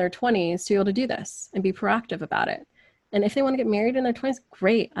cousins who are in their 20s to be able to do this and be proactive about it. And if they want to get married in their 20s,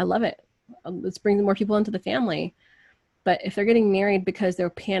 great. I love it. Let's bring more people into the family. But if they're getting married because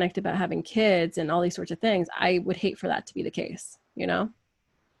they're panicked about having kids and all these sorts of things, I would hate for that to be the case, you know?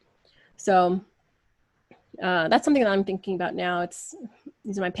 So that's something that I'm thinking about now.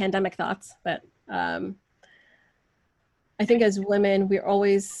 These are my pandemic thoughts, but I think as women, we're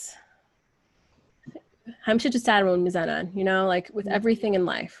always همشه تو سرمون میزنن, you know, like with everything in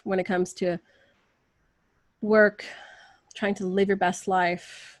life, when it comes to work, trying to live your best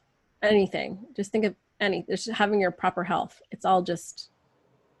life, anything, just think of just having your proper health. It's all just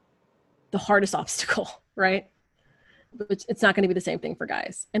the hardest obstacle, right? But it's not going to be the same thing for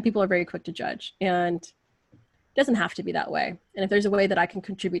guys. And people are very quick to judge. And it doesn't have to be that way. And if there's a way that I can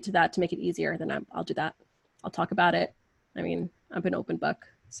contribute to that to make it easier, then I'll do that. I'll talk about it. I mean, I'm an open book.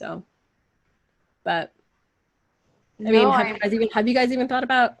 So, but I mean, have you guys even thought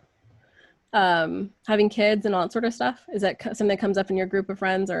about having kids and all that sort of stuff? Is that something that comes up in your group of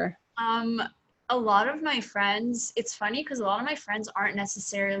friends, or? A lot of my friends, it's funny because a lot of my friends aren't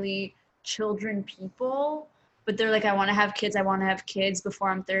necessarily children people, but they're like, I want to have kids before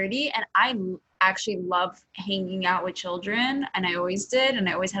I'm 30. And I actually love hanging out with children, and I always did, and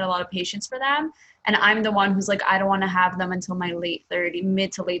I always had a lot of patience for them. And I'm the one who's like, I don't want to have them until my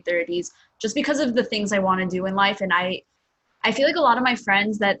mid to late 30s, just because of the things I want to do in life. And I feel like a lot of my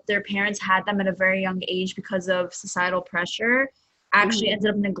friends that their parents had them at a very young age because of societal pressure actually ended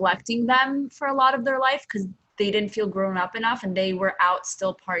up neglecting them for a lot of their life because they didn't feel grown up enough, and they were out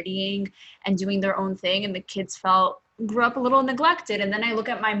still partying and doing their own thing, and the kids grew up a little neglected. And then I look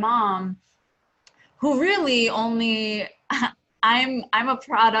at my mom, who really only I'm a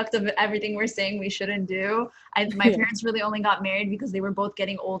product of everything we're saying we shouldn't do. My parents really only got married because they were both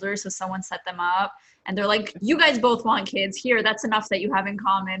getting older, so someone set them up, and they're like, you guys both want kids, here, that's enough that you have in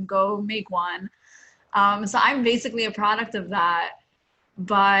common, go make one. So I'm basically a product of that.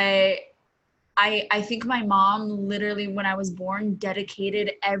 But I think my mom literally, when I was born,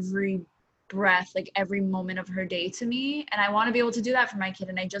 dedicated every breath, like every moment of her day to me. And I want to be able to do that for my kid.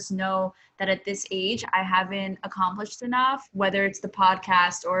 And I just know that at this age, I haven't accomplished enough, whether it's the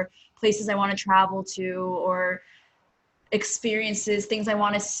podcast or places I want to travel to or experiences, things I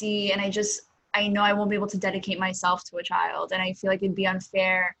want to see. And I know I won't be able to dedicate myself to a child. And I feel like it'd be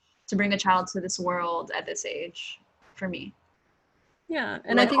unfair to bring a child to this world at this age for me. Yeah,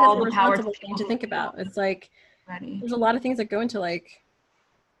 and like I think that's a responsible thing to think about. It's like there's a lot of things that go into like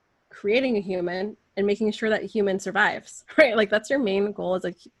creating a human and making sure that human survives, right? Like that's your main goal as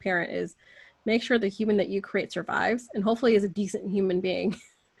a parent, is make sure the human that you create survives and hopefully is a decent human being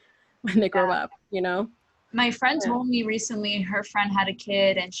when they grow up, you know? My friend told me recently her friend had a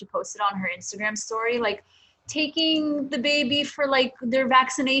kid and she posted on her Instagram story, like taking the baby for like their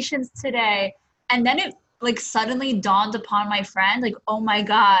vaccinations today. And then it like suddenly dawned upon my friend, like, oh my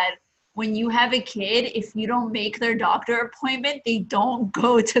God, when you have a kid, if you don't make their doctor appointment, they don't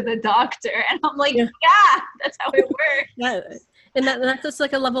go to the doctor. And I'm like, yeah that's how it works. Yeah. And that's just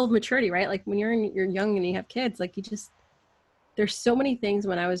like a level of maturity, right? Like when you're young and you have kids, like there's so many things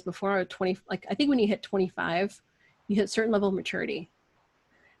before I was 20, like I think when you hit 25, you hit a certain level of maturity.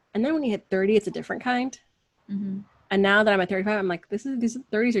 And then when you hit 30, it's a different kind. Mm-hmm. And now that I'm at 35, I'm like, these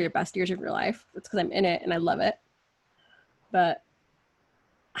 30s are your best years of your life. It's because I'm in it and I love it. But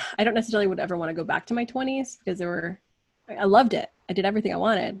I don't necessarily would ever want to go back to my 20s because I loved it. I did everything I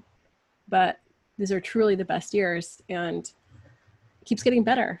wanted. But these are truly the best years, and it keeps getting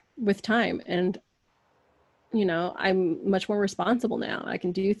better with time. And, you know, I'm much more responsible now. I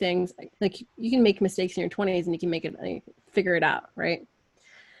can do things like you can make mistakes in your 20s and you can figure it out, right?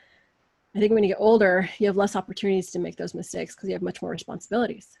 I think when you get older, you have less opportunities to make those mistakes because you have much more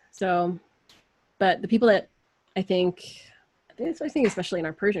responsibilities. So, but the people that I think especially in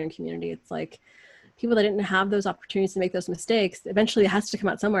our Persian community, it's like people that didn't have those opportunities to make those mistakes, eventually it has to come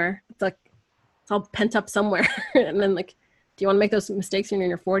out somewhere. It's like, it's all pent up somewhere. And then like, do you want to make those mistakes when you're in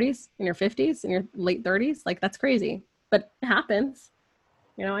your 40s, in your 50s, in your late 30s? Like, that's crazy, but it happens.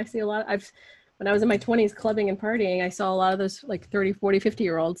 You know, I see a lot. When I was in my 20s clubbing and partying, I saw a lot of those like 30, 40,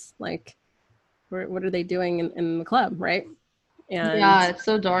 50-year-olds, like, what are they doing in the club, right? And yeah, it's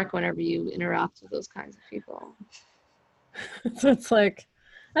so dark whenever you interact with those kinds of people. So it's like,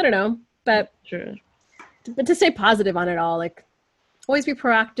 I don't know, but True. But to stay positive on it all, like always be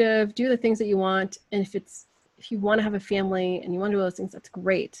proactive, do the things that you want. And if you want to have a family and you want to do those things, that's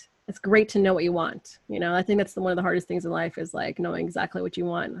great. It's great to know what you want. You know, I think that's one of the hardest things in life is like knowing exactly what you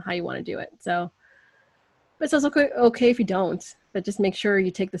want and how you want to do it. So, but it's also okay if you don't, but just make sure you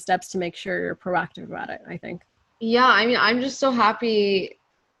take the steps to make sure you're proactive about it, I think. Yeah, I mean, I'm just so happy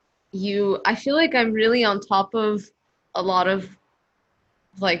I feel like I'm really on top of a lot of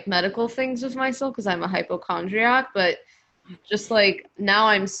like medical things with myself because I'm a hypochondriac, but just like now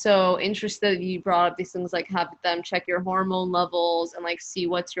I'm so interested. You brought up these things like have them check your hormone levels and like see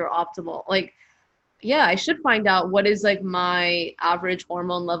what's your optimal. Like yeah, I should find out what is like my average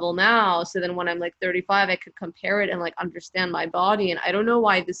hormone level now. So then when I'm like 35, I could compare it and like understand my body. And I don't know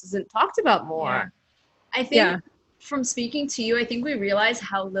why this isn't talked about more. Yeah. I think from speaking to you, I think we realize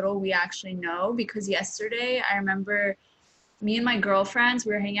how little we actually know, because yesterday I remember me and my girlfriends,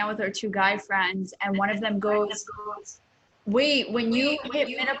 we were hanging out with our 2 guy friends, and one of them goes, wait, when you hit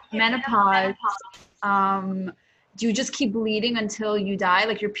menopause, do you just keep bleeding until you die?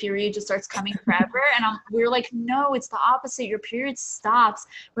 Like your period just starts coming forever? And we were like, no, it's the opposite. Your period stops.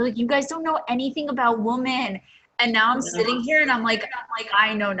 We're like, you guys don't know anything about women. And now I'm sitting here and I'm like,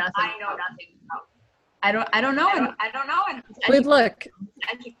 I know nothing. I don't know. And Wait, look,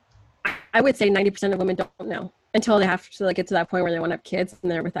 I would say 90% of women don't know until they have to like get to that point where they want to have kids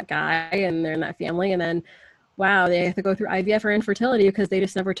and they're with that guy and they're in that family, and then wow, they have to go through IVF or infertility because they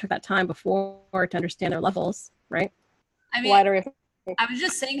just never took that time before to understand their levels, right? I mean, I was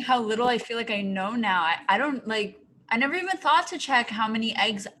just saying how little I feel like I know now. I don't like, I never even thought to check how many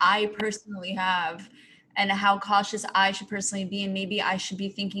eggs I personally have and how cautious I should personally be. And maybe I should be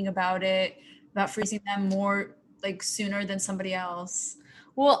thinking about freezing them more like sooner than somebody else.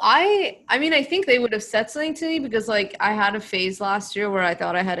 Well, I mean, I think they would have said something to me because, like, I had a phase last year where I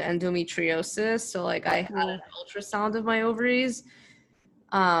thought I had endometriosis. So, like, I had an ultrasound of my ovaries.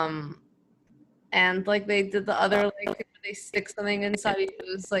 And, like, they did the other, like, they stick something inside you. It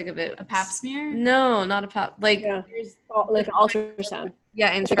was, like, a pap smear? No, not a pap. Like, like an ultrasound.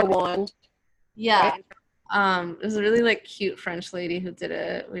 Yeah, it's like a wand. Yeah. Right? It was a really, like, cute French lady who did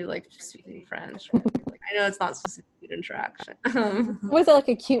it. We, like, speaking French. I know it's not supposed to be interaction. Was it like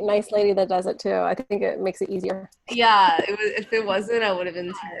a cute, nice lady that does it too? I think it makes it easier. Yeah, it was. If it wasn't, I would have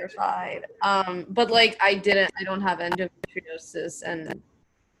been terrified. But like I don't have endometriosis, and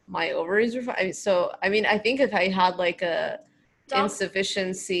my ovaries are fine. So I mean, I think if I had like a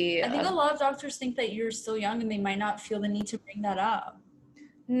insufficiency, I think a lot of doctors think that you're still young and they might not feel the need to bring that up.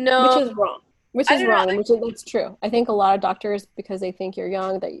 No, which is wrong. That's true. I think a lot of doctors, because they think you're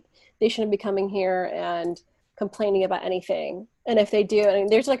young, that they shouldn't be coming here and complaining about anything. And if they do, I mean,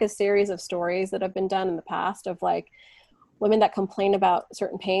 there's like a series of stories that have been done in the past of like women that complain about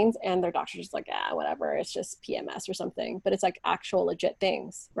certain pains and their doctor's just like, whatever, it's just PMS or something. But it's like actual legit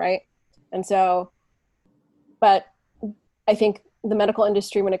things, right? And so, but I think the medical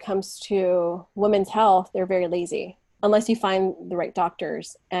industry, when it comes to women's health, they're very lazy. Unless you find the right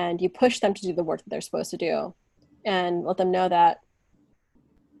doctors and you push them to do the work that they're supposed to do and let them know that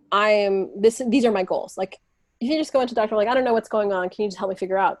these are my goals. Like if you just go into a doctor like, I don't know what's going on, can you just help me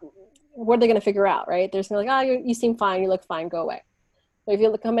figure out? What are they going to figure out, right? They're just going to be like, you seem fine, you look fine, go away. But if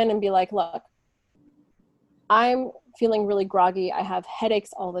you come in and be like, look, I'm feeling really groggy, I have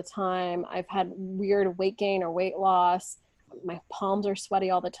headaches all the time, I've had weird weight gain or weight loss, my palms are sweaty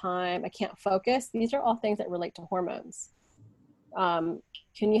all the time, I can't focus. These are all things that relate to hormones. Can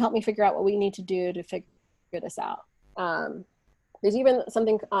you help me figure out what we need to do to figure this out? There's even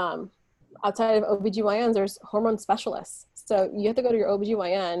something outside of OBGYNs, there's hormone specialists. So you have to go to your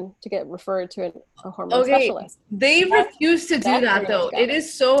OBGYN to get referred to a hormone specialist. They refuse to do that though. It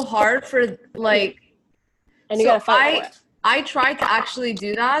is so hard for like, and you gotta fight for it. I tried to actually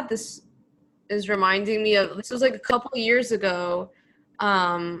do that. This is reminding me of, this was like a couple of years ago.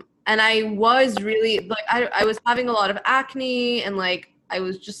 And I was really like, I was having a lot of acne and like, I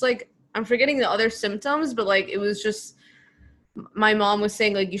was just like, I'm forgetting the other symptoms, but like, it was just, my mom was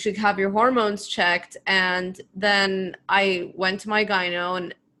saying like, you should have your hormones checked. And then I went to my gyno,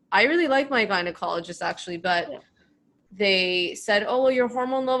 and I really like my gynecologist actually, but they said, oh, well, your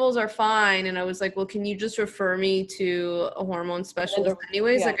hormone levels are fine. And I was like, well, can you just refer me to a hormone specialist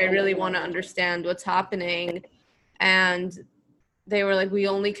anyways? Like, I really want to understand what's happening. And they were like, we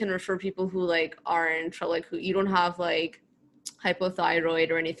only can refer people who like are in trouble, like who you don't have like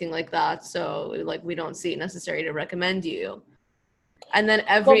hypothyroid or anything like that. So like, we don't see it necessary to recommend you. And then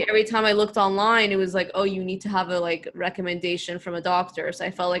every time I looked online, it was like, oh, you need to have a like recommendation from a doctor. So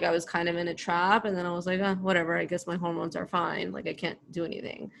I felt like I was kind of in a trap. And then I was like, whatever, I guess my hormones are fine. Like I can't do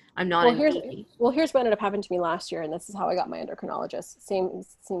anything. I'm not. Here's what ended up happening to me last year. And this is how I got my endocrinologist.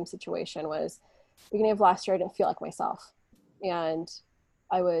 Same situation was beginning of last year. I didn't feel like myself. And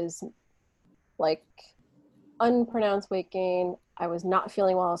I was like unpronounced weight gain. I was not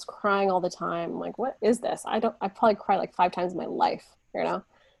feeling well. I was crying all the time. I'm like, what is this? I probably cried like 5 times in my life, you know?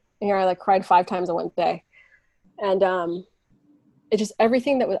 And here I like cried 5 times in one day. And it just,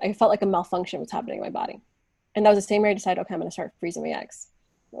 everything I felt like a malfunction was happening in my body. And that was the same year I decided, okay, I'm going to start freezing my eggs.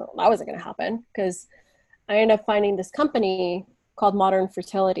 Well, that wasn't going to happen because I ended up finding this company called Modern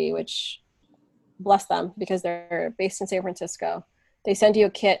Fertility, which bless them because they're based in San Francisco. They send you a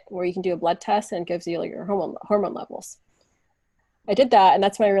kit where you can do a blood test and it gives you like your hormone levels. I did that, and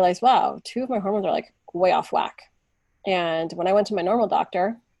that's when I realized, wow, 2 of my hormones are like way off whack. And when I went to my normal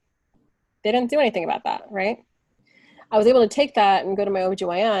doctor, they didn't do anything about that, right? I was able to take that and go to my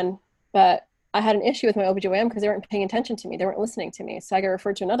OBGYN, but I had an issue with my OBGYN because they weren't paying attention to me. They weren't listening to me. So I got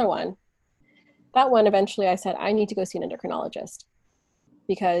referred to another one. That one, eventually I said, I need to go see an endocrinologist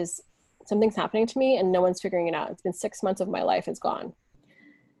because something's happening to me and no one's figuring it out. It's been 6 months of my life is gone.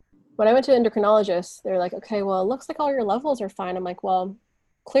 When I went to an endocrinologist, they're like, okay, well, it looks like all your levels are fine. I'm like, well,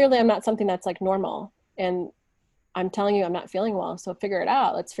 clearly I'm not something that's like normal. And I'm telling you, I'm not feeling well. So figure it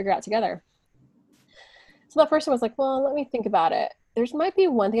out. Let's figure it out together. So that person was like, well, let me think about it. There's might be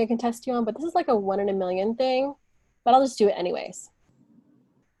one thing I can test you on, but this is like a 1 in a million thing, but I'll just do it anyways.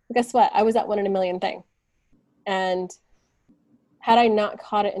 But guess what? I was that 1 in a million thing. And had I not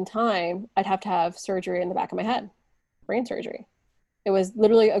caught it in time, I'd have to have surgery in the back of my head, brain surgery. It was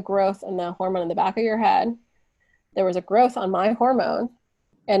literally a growth in the hormone in the back of your head. There was a growth on my hormone,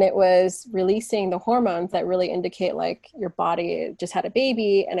 and it was releasing the hormones that really indicate like your body just had a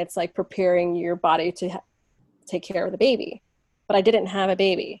baby, and it's like preparing your body to take care of the baby. But I didn't have a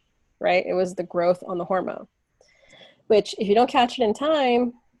baby, right? It was the growth on the hormone, which if you don't catch it in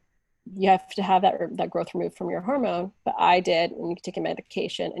time, you have to have that growth removed from your hormone. But I did, and you can take a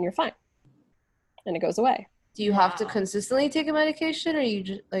medication and you're fine. And it goes away. Do you have to consistently take a medication, or you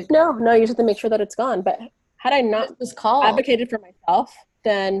just like... No, you just have to make sure that it's gone. But had I not advocated for myself,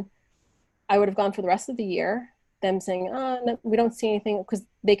 then I would have gone for the rest of the year, them saying, oh, no, we don't see anything, because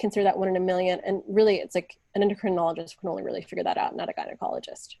they consider that 1 in a million. And really, it's like an endocrinologist can only really figure that out, not a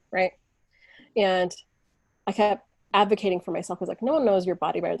gynecologist, right? And I kept advocating for myself because like no one knows your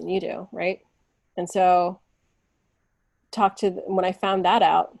body better than you do, right? And so when I found that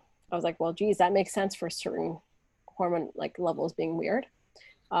out, I was like, well, geez, that makes sense for certain hormone like levels being weird.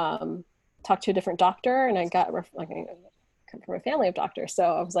 Talked to a different doctor, and I got come from a family of doctors. So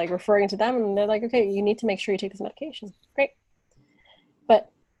I was like referring to them, and they're like, okay, you need to make sure you take this medication. Great.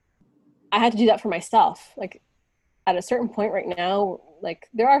 But I had to do that for myself. Like at a certain point right now, like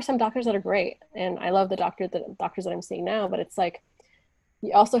there are some doctors that are great, and I love the doctors that I'm seeing now, but it's like,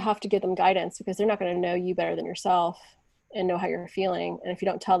 you also have to give them guidance because they're not going to know you better than yourself and know how you're feeling. And if you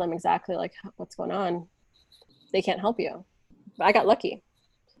don't tell them exactly like what's going on, they can't help you. But I got lucky.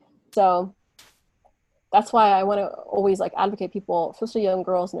 So that's why I want to always like advocate people, especially young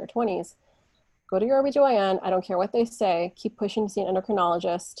girls in their 20s, go to your OBGYN. I don't care what they say. Keep pushing to see an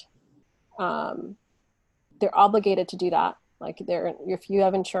endocrinologist. They're obligated to do that. Like if you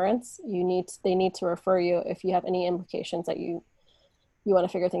have insurance, they need to refer you if you have any implications that you want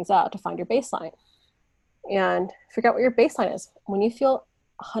to figure things out to find your baseline. And figure out what your baseline is. When you feel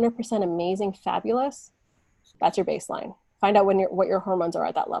 100% amazing, fabulous, that's your baseline. Find out what your hormones are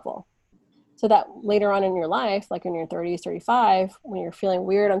at that level. So that later on in your life, like in your 30s, 35, when you're feeling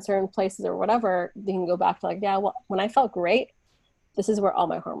weird on certain places or whatever, you can go back to like, yeah, well, when I felt great, this is where all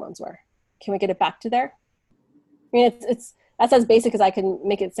my hormones were. Can we get it back to there? I mean, that's as basic as I can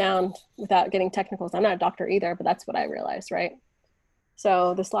make it sound without getting technical. I'm not a doctor either, but that's what I realized, right?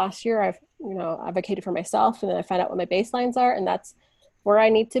 So this last year, I've advocated for myself, and then I find out what my baselines are, and that's where I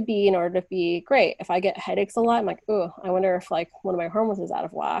need to be in order to be great. If I get headaches a lot, I'm like, oh, I wonder if like one of my hormones is out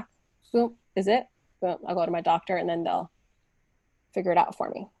of whack. Boom, is it? Boom, I'll go to my doctor, and then they'll figure it out for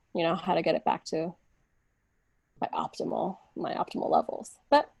me. How to get it back to my optimal levels.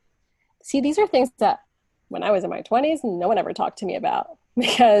 But see, these are things that when I was in my 20s, no one ever talked to me about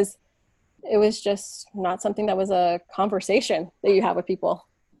because it was just not something that was a conversation that you have with people,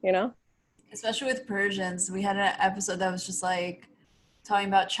 Especially with Persians. We had an episode that was just like talking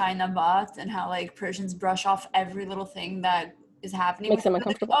about China Bat and how like Persians brush off every little thing that is happening. Makes them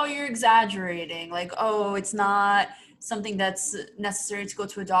uncomfortable. Like, oh, you're exaggerating. Like, oh, it's not something that's necessary to go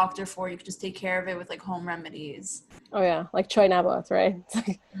to a doctor for. You could just take care of it with like home remedies. Oh yeah, like Choi Nabat, right? It's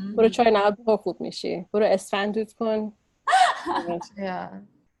like, Choi Nabat خوب میشی. برو اسفند دود کن. Yeah.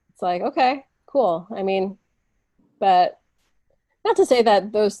 It's like, okay, cool. I mean, but not to say that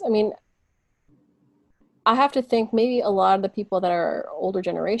I have to think maybe a lot of the people that are older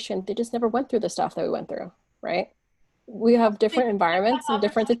generation, they just never went through the stuff that we went through, right? We have different environments and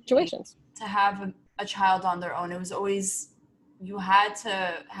different situations. To have a child on their own, it was always, you had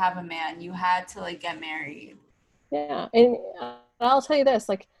to have a man, you had to like get married. Yeah, and I'll tell you this,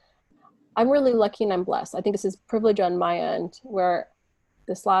 like, I'm really lucky and I'm blessed. I think this is privilege on my end, where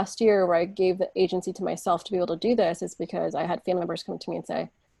this last year where I gave the agency to myself to be able to do this is because I had family members come to me and say,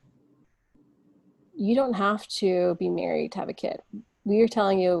 you don't have to be married to have a kid. We are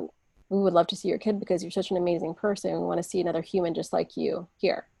telling you we would love to see your kid because you're such an amazing person. We want to see another human just like you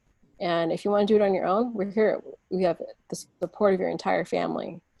here. And if you want to do it on your own, we're here. We have the support of your entire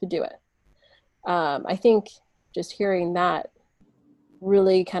family to do it. I think just hearing that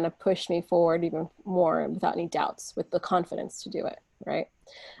really kind of pushed me forward even more without any doubts, with the confidence to do it, right?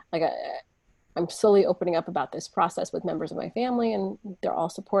 Like I'm slowly opening up about this process with members of my family, and they're all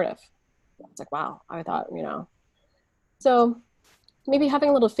supportive. It's like, wow, I thought, so maybe having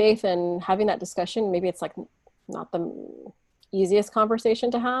a little faith and having that discussion, maybe it's like not the easiest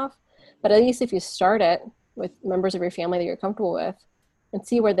conversation to have, but at least if you start it with members of your family that you're comfortable with and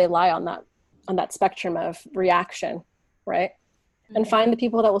see where they lie on that spectrum of reaction, right? And find the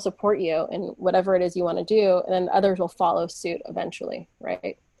people that will support you in whatever it is you want to do, and then others will follow suit eventually,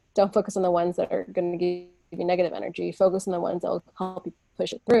 right? Don't focus on the ones that are going to give you negative energy. Focus on the ones that will help you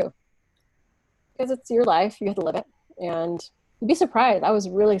push it through. Because it's your life, you have to live it. And you'd be surprised. I was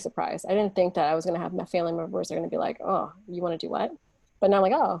really surprised. I didn't think that I was going to have my family members that are going to be like, oh, you want to do what? But now I'm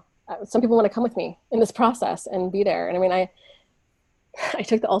like, oh, some people want to come with me in this process and be there. And I mean, I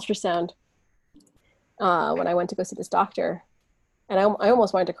took the ultrasound when I went to go see this doctor. And I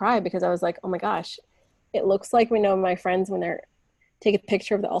almost wanted to cry because I was like, oh my gosh, it looks like my friends when they're take a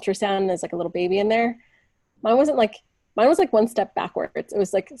picture of the ultrasound and there's like a little baby in there. Mine was like one step backwards. It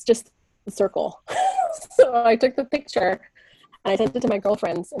was like, it's just a circle. So I took the picture and I sent it to my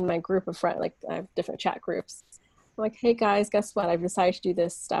girlfriends in my group of friends. Like I have different chat groups. I'm like, hey guys, guess what? I've decided to do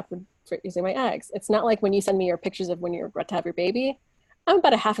this step for using my eggs. It's not like when you send me your pictures of when you're about to have your baby. I'm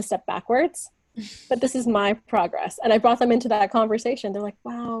about a half a step backwards. But this is my progress. And I brought them into that conversation. They're like,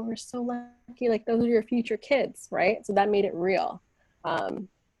 wow, we're so lucky. Like those are your future kids, right? So that made it real.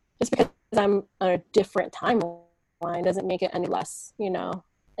 Just because I'm on a different timeline doesn't make it any less,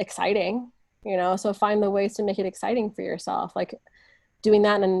 exciting, so find the ways to make it exciting for yourself. Like doing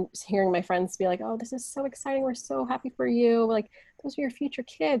that and hearing my friends be like, oh, this is so exciting. We're so happy for you. Like those are your future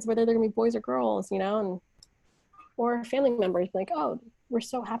kids, whether they're gonna be boys or girls, or family members like, oh, we're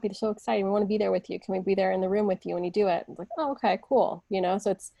so happy, so excited. We want to be there with you. Can we be there in the room with you when you do it? It's like, oh, okay, cool.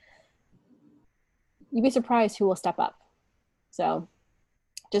 So you'd be surprised who will step up. So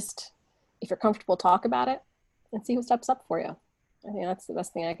just, if you're comfortable, talk about it and see who steps up for you. I think that's the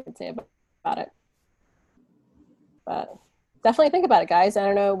best thing I could say about it. But definitely think about it, guys. I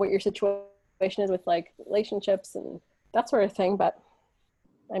don't know what your situation is with like relationships and that sort of thing, but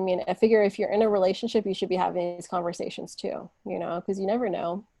I mean, I figure if you're in a relationship, you should be having these conversations too, because you never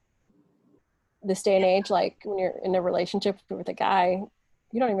know. This day and age, like when you're in a relationship with a guy,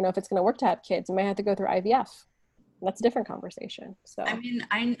 you don't even know if it's going to work to have kids. You might have to go through IVF. That's a different conversation. So I mean,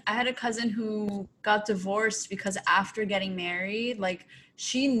 I had a cousin who got divorced because after getting married, like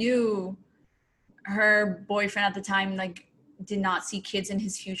she knew her boyfriend at the time, like did not see kids in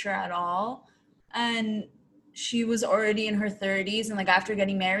his future at all. And she was already in her 30s, and like after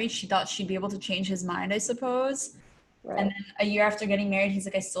getting married, she thought she'd be able to change his mind, I suppose. Right. And then a year after getting married, he's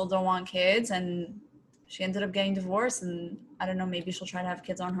like, I still don't want kids. And she ended up getting divorced, and I don't know, maybe she'll try to have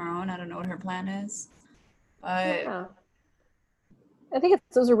kids on her own. I don't know what her plan is. But yeah. I think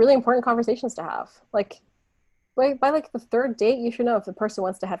those are really important conversations to have. Like by like the third date, you should know if the person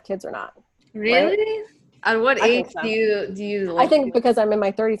wants to have kids or not. Really? Right? At what age so. do you I think because I'm in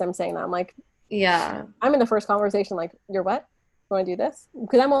my 30s, I'm saying that. I'm like, yeah, I'm in the first conversation like, you're what? You want to do this?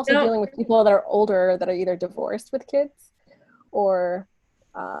 Because I'm also dealing with people that are older that are either divorced with kids or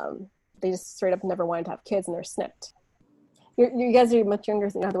they just straight up never wanted to have kids and they're snipped. You guys are much younger,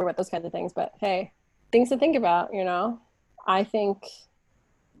 so you don't have to worry about those kinds of things. But hey, things to think about, I think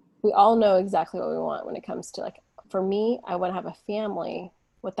we all know exactly what we want when it comes to like, for me, I want to have a family.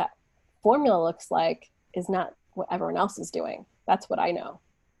 What that formula looks like is not what everyone else is doing. That's what I know.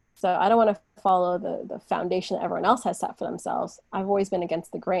 So I don't want to follow the foundation that everyone else has set for themselves. I've always been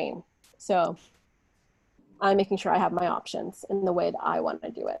against the grain. So I'm making sure I have my options in the way that I want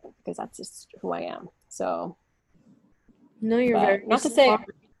to do it because that's just who I am. So no, you're very not smart. To say,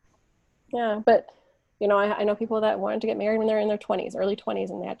 yeah, but I know people that wanted to get married when they're in their 20s, early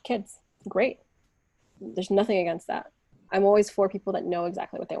 20s, and they had kids. Great. There's nothing against that. I'm always for people that know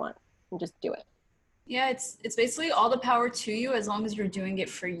exactly what they want and just do it. Yeah, it's basically all the power to you as long as you're doing it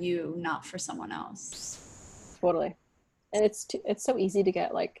for you, not for someone else. Totally. And it's so easy to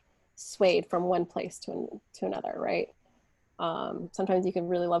get like swayed from one place to another, right? Sometimes you can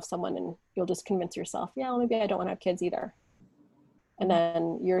really love someone and you'll just convince yourself, yeah, well, maybe I don't want to have kids either. And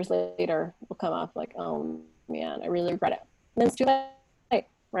then years later will come up like, oh man, I really regret it. And then it's too late,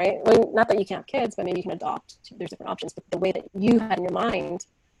 right? Well, not that you can't have kids, but maybe you can adopt. There's different options, but the way that you had in your mind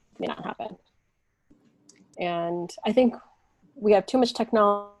may not happen. And I think we have too much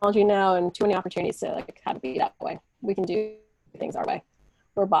technology now and too many opportunities to like have it be that way. We can do things our way.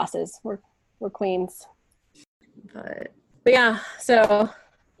 We're bosses. We're queens. But yeah, so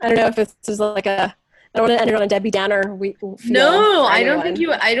I don't know if this is like I don't want to end it on a Debbie Downer. No, I don't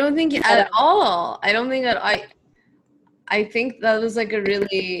think at all. I think that was like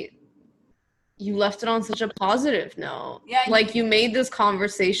you left it on such a positive note. Yeah. Like you made this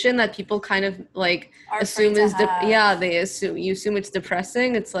conversation that people kind of like assume is, you assume it's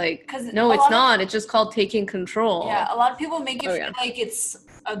depressing. It's like, no, it's not. It's just called taking control. Yeah. A lot of people make it feel like it's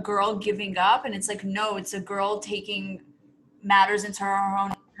a girl giving up, and it's like, no, it's a girl taking matters into her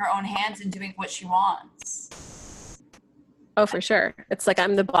own hands and doing what she wants. Oh, for sure. It's like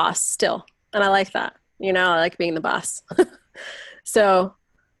I'm the boss still, and I like that. I like being the boss. So,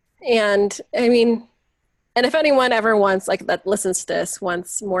 and I mean, and if anyone ever wants, like that listens to this,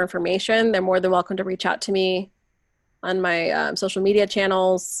 wants more information, they're more than welcome to reach out to me on my social media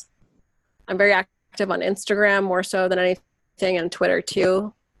channels. I'm very active on Instagram more so than anything, and Twitter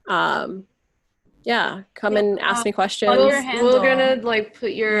too. Come and ask me questions. We're gonna like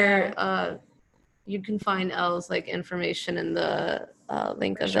put your you can find Elle's like information in the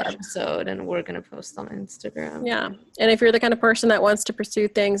link of the episode, and we're gonna post on Instagram. Yeah, and if you're the kind of person that wants to pursue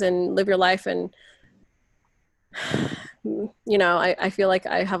things and live your life, and I feel like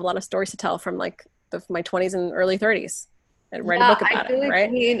I have a lot of stories to tell from like my 20s and early 30s, and write a book about it. Right?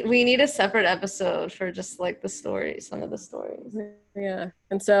 We need a separate episode for just like some of the stories. Yeah,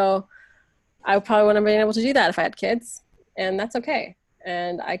 and so I probably wouldn't have been able to do that if I had kids, and that's okay.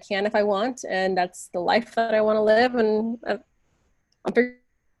 And I can if I want, and that's the life that I want to live, and I'm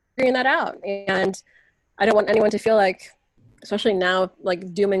figuring that out. And I don't want anyone to feel like, especially now,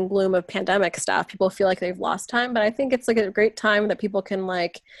 like doom and gloom of pandemic stuff, people feel like they've lost time. But I think it's like a great time that people can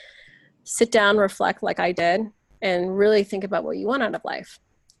like sit down, reflect like I did, and really think about what you want out of life.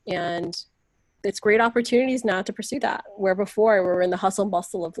 And it's great opportunities now to pursue that, where before we were in the hustle and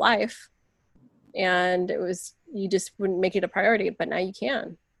bustle of life, and you just wouldn't make it a priority, but now you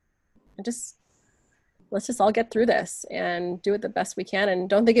can. And let's just all get through this and do it the best we can. And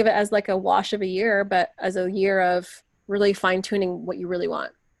don't think of it as like a wash of a year, but as a year of really fine tuning what you really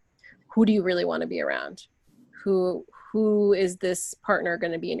want. Who do you really want to be around? Who is this partner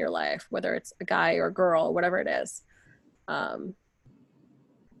going to be in your life, whether it's a guy or a girl, whatever it is. And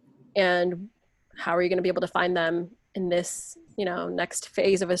how are you going to be able to find them in this, next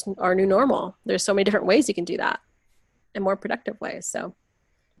phase of our new normal? There's so many different ways you can do that, and more productive ways. So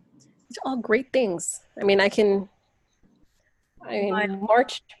it's all great things. I mean,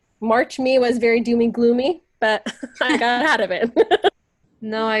 March me was very doomy gloomy, but I got out of it.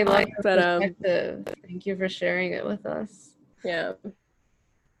 No, I like that perspective. Thank you for sharing it with us. Yeah.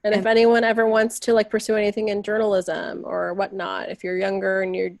 And if anyone ever wants to like pursue anything in journalism or whatnot, if you're younger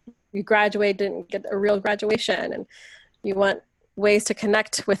and you graduate, didn't get a real graduation, and you want ways to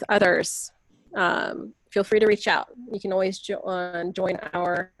connect with others, feel free to reach out. You can always join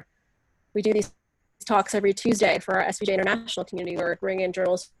we do these talks every Tuesday for our SVJ International community. We're bringing in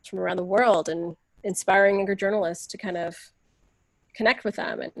journalists from around the world and inspiring younger journalists to kind of connect with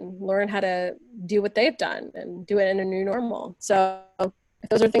them and learn how to do what they've done and do it in a new normal. So if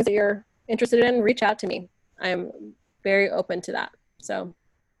those are things that you're interested in, reach out to me. I'm very open to that. So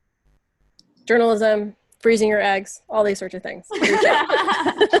journalism, freezing your eggs, all these sorts of things.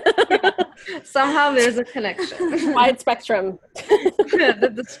 Somehow there's a connection. Wide spectrum.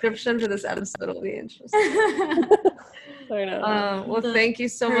 The description for this episode will be interesting. I know. Well, thank you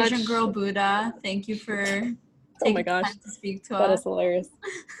so much. Persian Girl Buddha, thank you for taking time to speak to us. That is hilarious.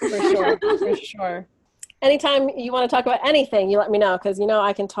 For sure. Anytime you want to talk about anything, you let me know, because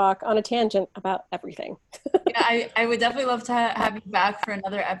I can talk on a tangent about everything. Yeah, I would definitely love to have you back for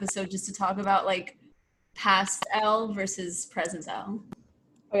another episode just to talk about like past Elle versus present Elle.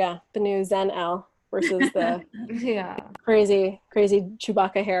 Oh yeah, the new Zen Elle versus the crazy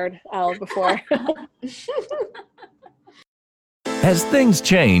Chewbacca haired Elle before. As things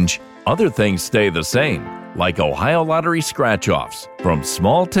change, other things stay the same, like Ohio Lottery scratch-offs. From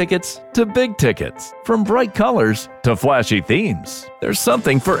small tickets to big tickets, from bright colors to flashy themes. There's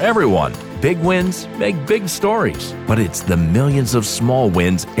something for everyone. Big wins make big stories, but it's the millions of small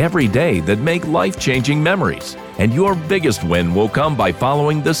wins every day that make life-changing memories. And your biggest win will come by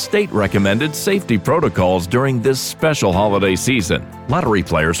following the state-recommended safety protocols during this special holiday season. Lottery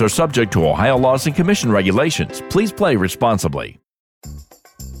players are subject to Ohio laws and commission regulations. Please play responsibly.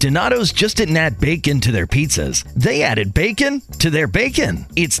 Donato's just didn't add bacon to their pizzas. They added bacon to their bacon.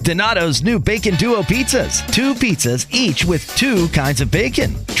 It's Donato's new Bacon Duo pizzas. 2 pizzas, each with 2 kinds of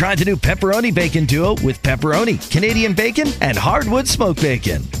bacon. Try the new Pepperoni Bacon Duo with pepperoni, Canadian bacon, and hardwood smoked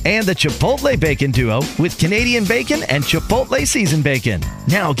bacon. And the Chipotle Bacon Duo with Canadian bacon and Chipotle seasoned bacon.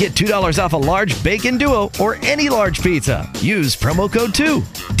 Now get $2 off a large Bacon Duo or any large pizza. Use promo code 2.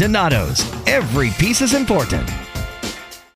 Donato's. Every piece is important.